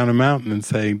coming down a mountain and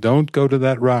saying, don't go to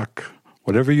that rock.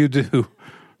 Whatever you do,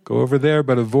 go over there,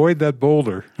 but avoid that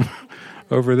boulder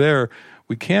over there.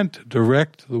 We can't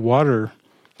direct the water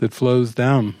that flows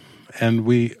down.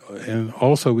 and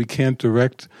also we can't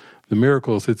direct the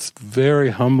miracles. It's very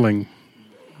humbling,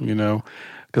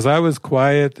 because I was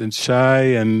quiet and shy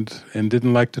and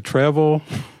didn't like to travel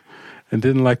and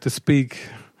didn't like to speak.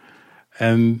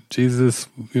 And Jesus,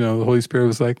 the Holy Spirit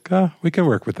was like, we can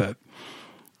work with that.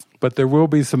 But there will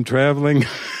be some traveling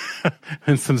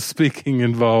and some speaking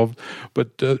involved.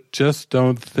 But just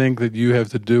don't think that you have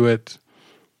to do it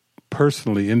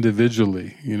personally,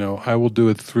 individually. I will do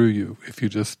it through you if you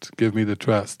just give me the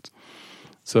trust.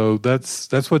 So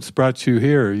that's what's brought you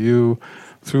here. You,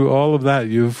 through all of that,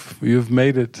 you've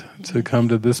made it to come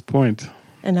to this point.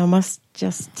 And I must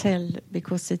just tell,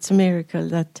 because it's a miracle,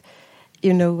 that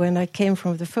when I came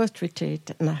from the first retreat,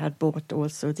 and I had bought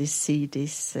also this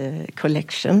CDs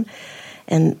collection,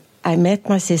 and I met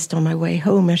my sister on my way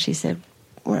home, and she said,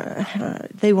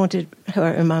 they wanted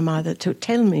her and my mother to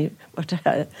tell me what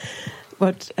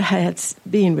I had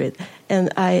been with.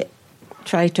 And I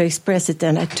tried to express it,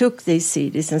 and I took these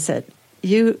CDs and said,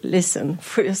 you listen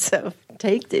for yourself,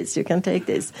 take this, you can take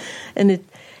this. And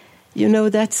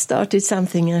that started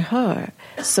something in her.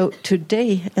 So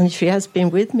today, and she has been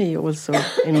with me also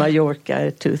in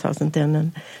Mallorca 2010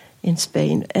 and in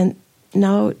Spain. And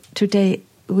now today,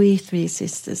 we three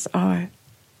sisters are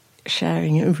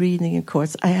sharing and reading a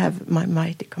course. I have my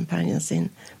mighty companions in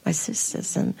my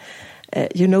sisters. And,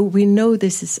 we know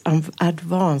this is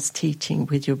advanced teaching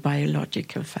with your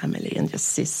biological family and your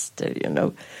sister,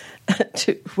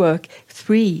 to work,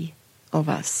 3 of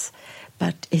us.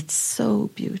 But it's so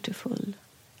beautiful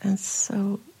and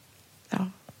so,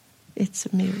 it's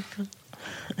a miracle.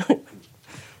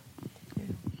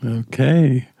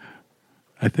 Okay.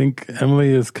 I think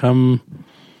Emily has come,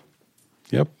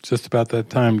 just about that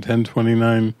time,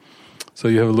 10:29. So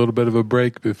you have a little bit of a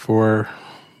break before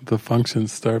the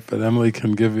functions start, but Emily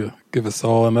can give us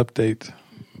all an update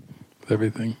with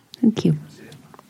everything. Thank you.